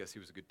I guess he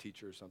was a good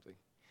teacher or something.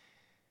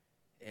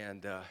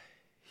 And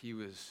he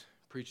was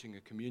preaching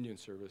a communion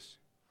service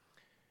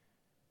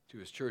to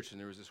his church, and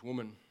there was this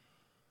woman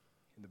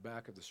in the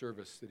back of the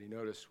service that he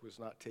noticed was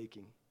not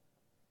taking.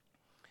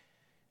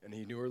 And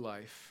he knew her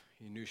life.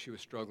 He knew she was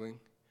struggling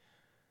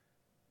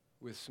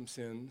with some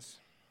sins.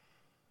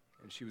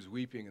 And she was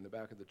weeping in the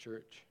back of the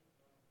church.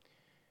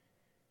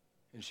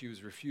 And she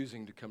was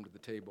refusing to come to the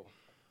table.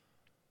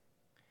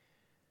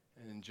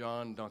 And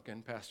John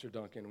Duncan, Pastor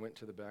Duncan, went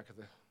to the back of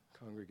the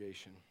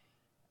congregation.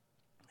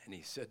 And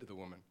he said to the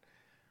woman,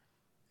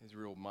 he's a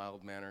real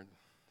mild-mannered,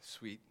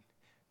 sweet,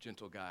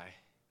 gentle guy,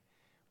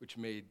 which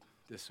made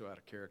this so out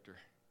of character.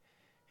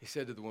 He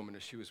said to the woman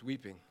as she was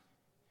weeping,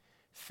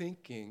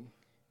 thinking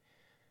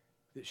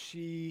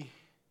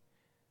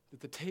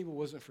that the table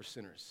wasn't for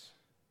sinners,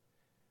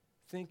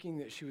 thinking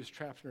that she was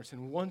trapped in her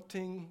sin,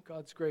 wanting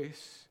God's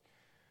grace,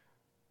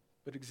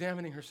 but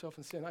examining herself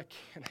and saying, I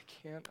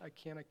can't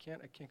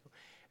go.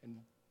 And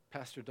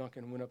Pastor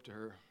Duncan went up to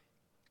her.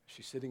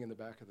 She's sitting in the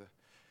back of the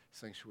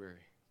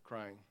sanctuary,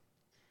 crying,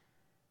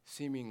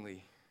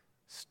 seemingly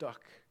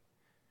stuck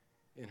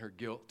in her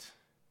guilt.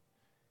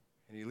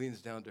 And he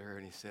leans down to her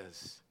and he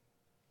says,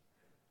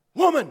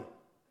 woman,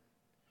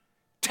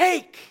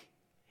 take,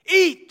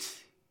 eat.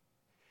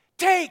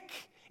 Take,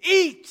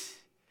 eat.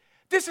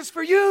 This is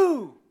for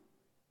you.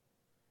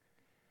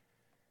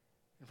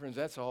 And friends,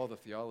 that's all the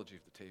theology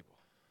of the table.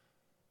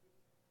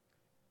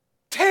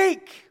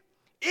 Take,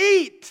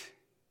 eat.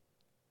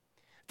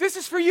 This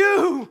is for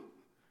you.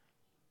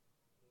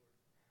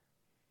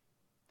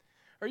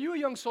 Are you a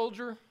young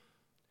soldier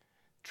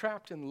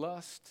trapped in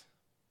lust,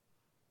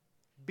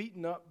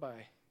 beaten up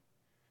by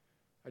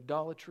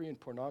idolatry and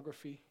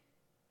pornography,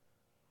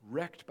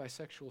 wrecked by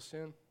sexual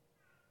sin,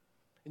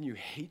 and you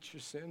hate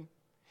your sin,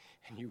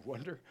 and you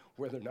wonder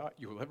whether or not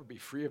you will ever be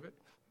free of it?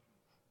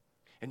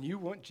 And you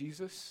want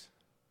Jesus,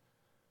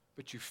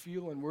 but you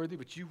feel unworthy,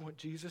 but you want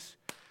Jesus?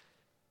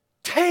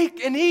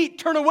 Take and eat.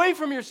 Turn away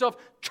from yourself.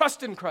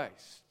 Trust in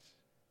Christ.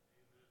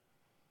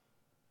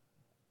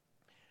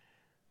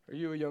 Are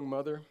you a young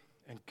mother?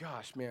 And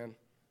gosh, man,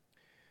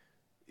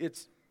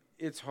 it's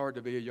hard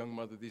to be a young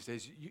mother these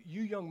days.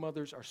 You young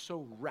mothers are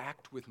so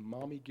racked with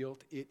mommy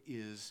guilt, it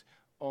is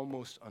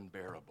almost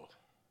unbearable.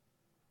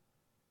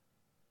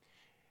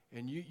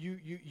 And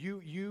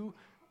you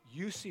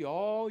see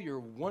all your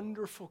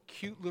wonderful,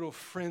 cute little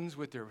friends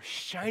with their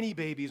shiny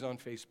babies on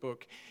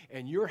Facebook,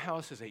 and your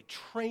house is a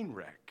train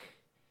wreck.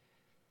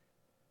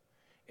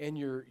 And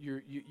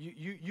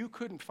you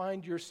couldn't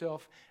find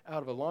yourself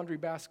out of a laundry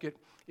basket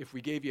if we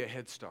gave you a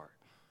head start.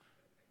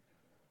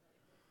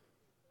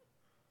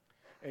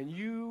 And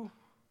you've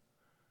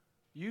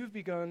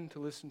begun to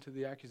listen to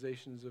the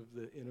accusations of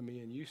the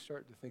enemy, and you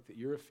start to think that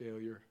you're a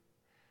failure,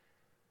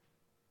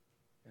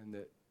 and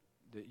that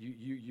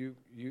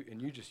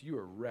you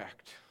are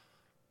wrecked.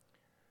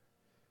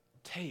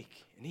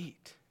 Take and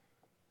eat.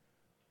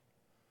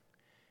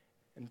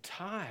 And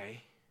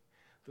Ty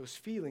those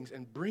feelings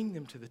and bring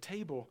them to the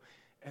table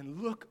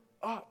and look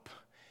up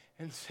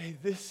and say,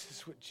 this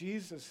is what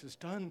Jesus has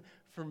done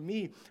for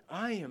me.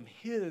 I am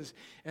his,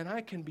 and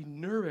I can be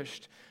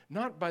nourished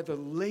not by the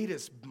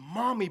latest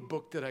mommy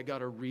book that I got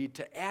to read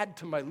to add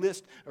to my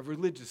list of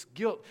religious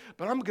guilt,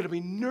 but I'm going to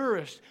be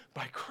nourished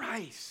by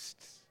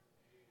Christ.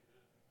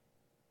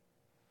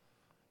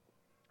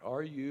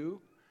 Are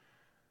you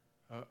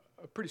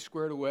a pretty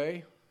squared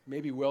away,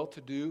 maybe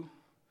well-to-do,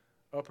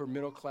 upper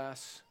middle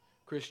class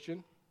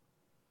Christian?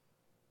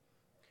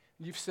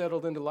 You've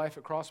settled into life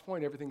at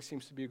Crosspoint. Everything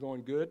seems to be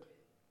going good.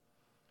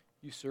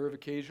 You serve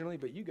occasionally,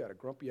 but you got a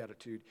grumpy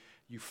attitude.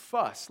 You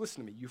fuss.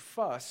 Listen to me. You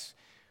fuss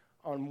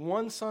on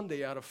one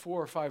Sunday out of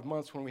 4 or 5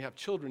 months when we have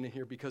children in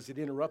here because it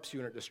interrupts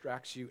you and it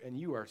distracts you, and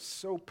you are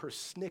so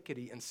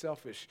persnickety and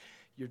selfish,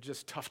 you're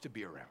just tough to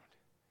be around.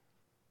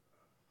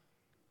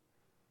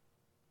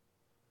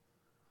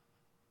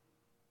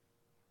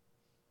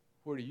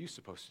 What are you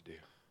supposed to do?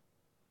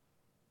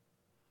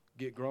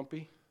 Get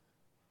grumpy?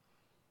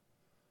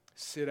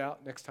 Sit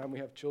out next time we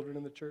have children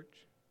in the church?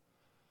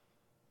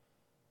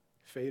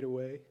 Fade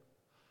away?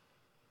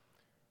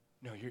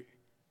 No,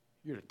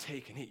 you're to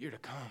take and eat. You're to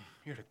come.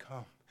 You're to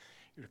come.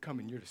 You're to come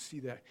and you're to see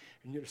that.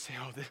 And you're to say,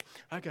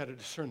 I got to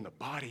discern the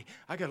body.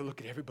 I got to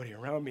look at everybody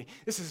around me.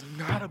 This is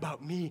not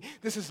about me.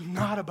 This is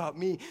not about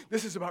me.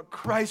 This is about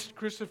Christ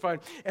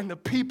crucified and the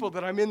people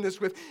that I'm in this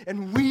with.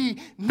 And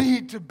we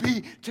need to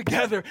be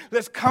together.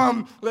 Let's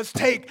come. Let's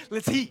take.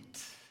 Let's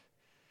eat.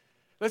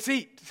 Let's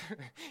eat.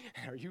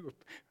 Are you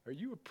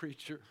a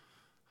preacher?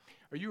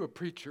 Are you a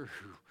preacher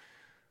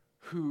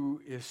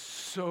who is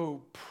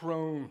so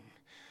prone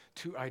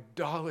to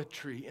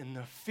idolatry and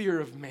the fear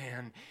of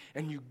man,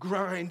 and you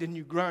grind and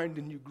you grind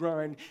and you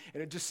grind,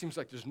 and it just seems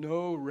like there's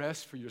no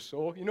rest for your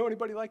soul? You know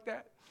anybody like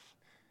that?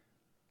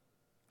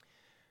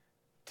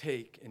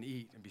 Take and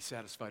eat and be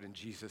satisfied in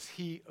Jesus.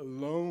 He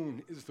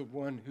alone is the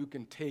one who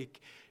can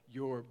take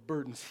your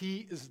burdens.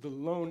 He is the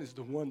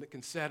one that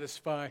can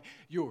satisfy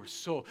your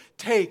soul.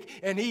 Take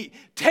and eat.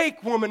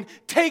 Take, woman.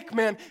 Take,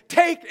 man.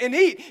 Take and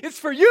eat. It's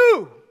for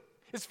you.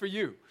 It's for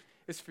you.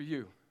 It's for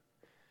you.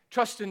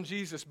 Trust in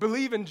Jesus.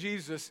 Believe in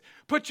Jesus.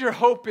 Put your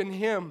hope in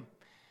him.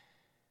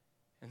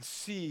 And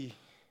see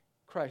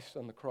Christ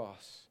on the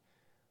cross.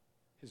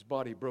 His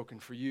body broken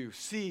for you.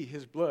 See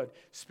his blood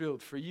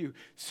spilled for you.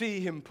 See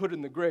him put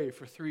in the grave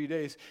for 3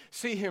 days.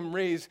 See him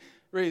raised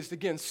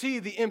again. See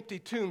the empty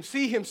tomb.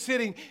 See him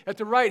sitting at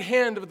the right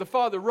hand of the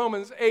Father,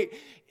 Romans 8,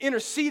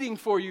 interceding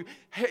for you.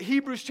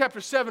 Hebrews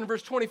chapter 7,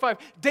 verse 25,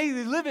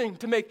 daily living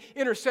to make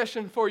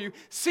intercession for you.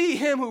 See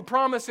him who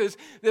promises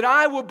that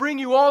I will bring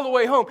you all the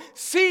way home.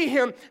 See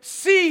him,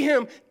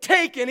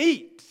 take and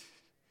eat.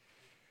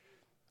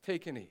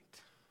 Take and eat.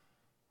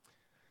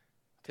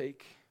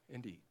 Take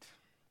and eat.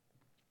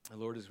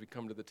 Lord, as we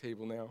come to the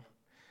table now,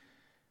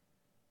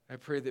 I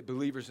pray that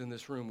believers in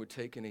this room would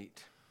take and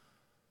eat.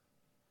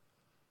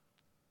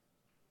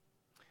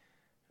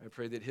 I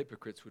pray that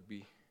hypocrites would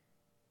be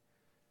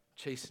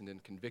chastened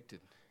and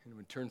convicted and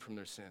would turn from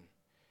their sin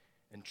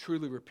and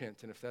truly repent.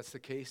 And if that's the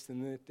case,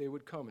 then that they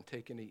would come and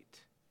take and eat.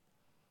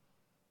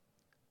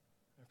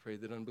 I pray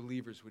that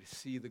unbelievers would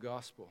see the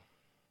gospel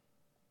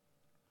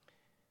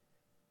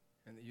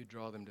and that you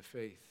draw them to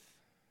faith.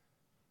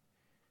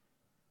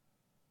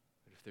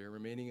 But if they're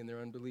remaining in their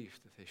unbelief,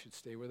 that they should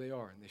stay where they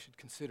are and they should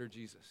consider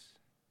Jesus.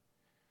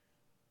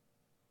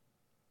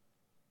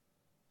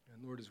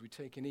 And Lord, as we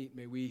take and eat,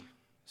 may we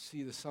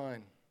see the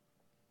sign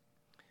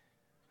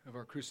of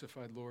our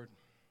crucified Lord.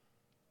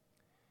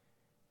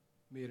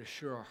 May it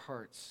assure our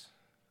hearts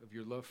of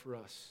your love for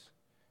us.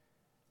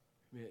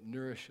 May it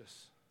nourish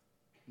us,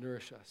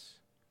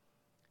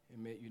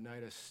 and may it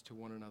unite us to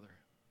one another.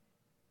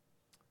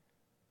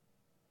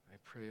 I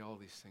pray all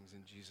these things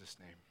in Jesus'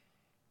 name.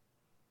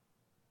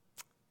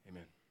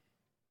 Amen.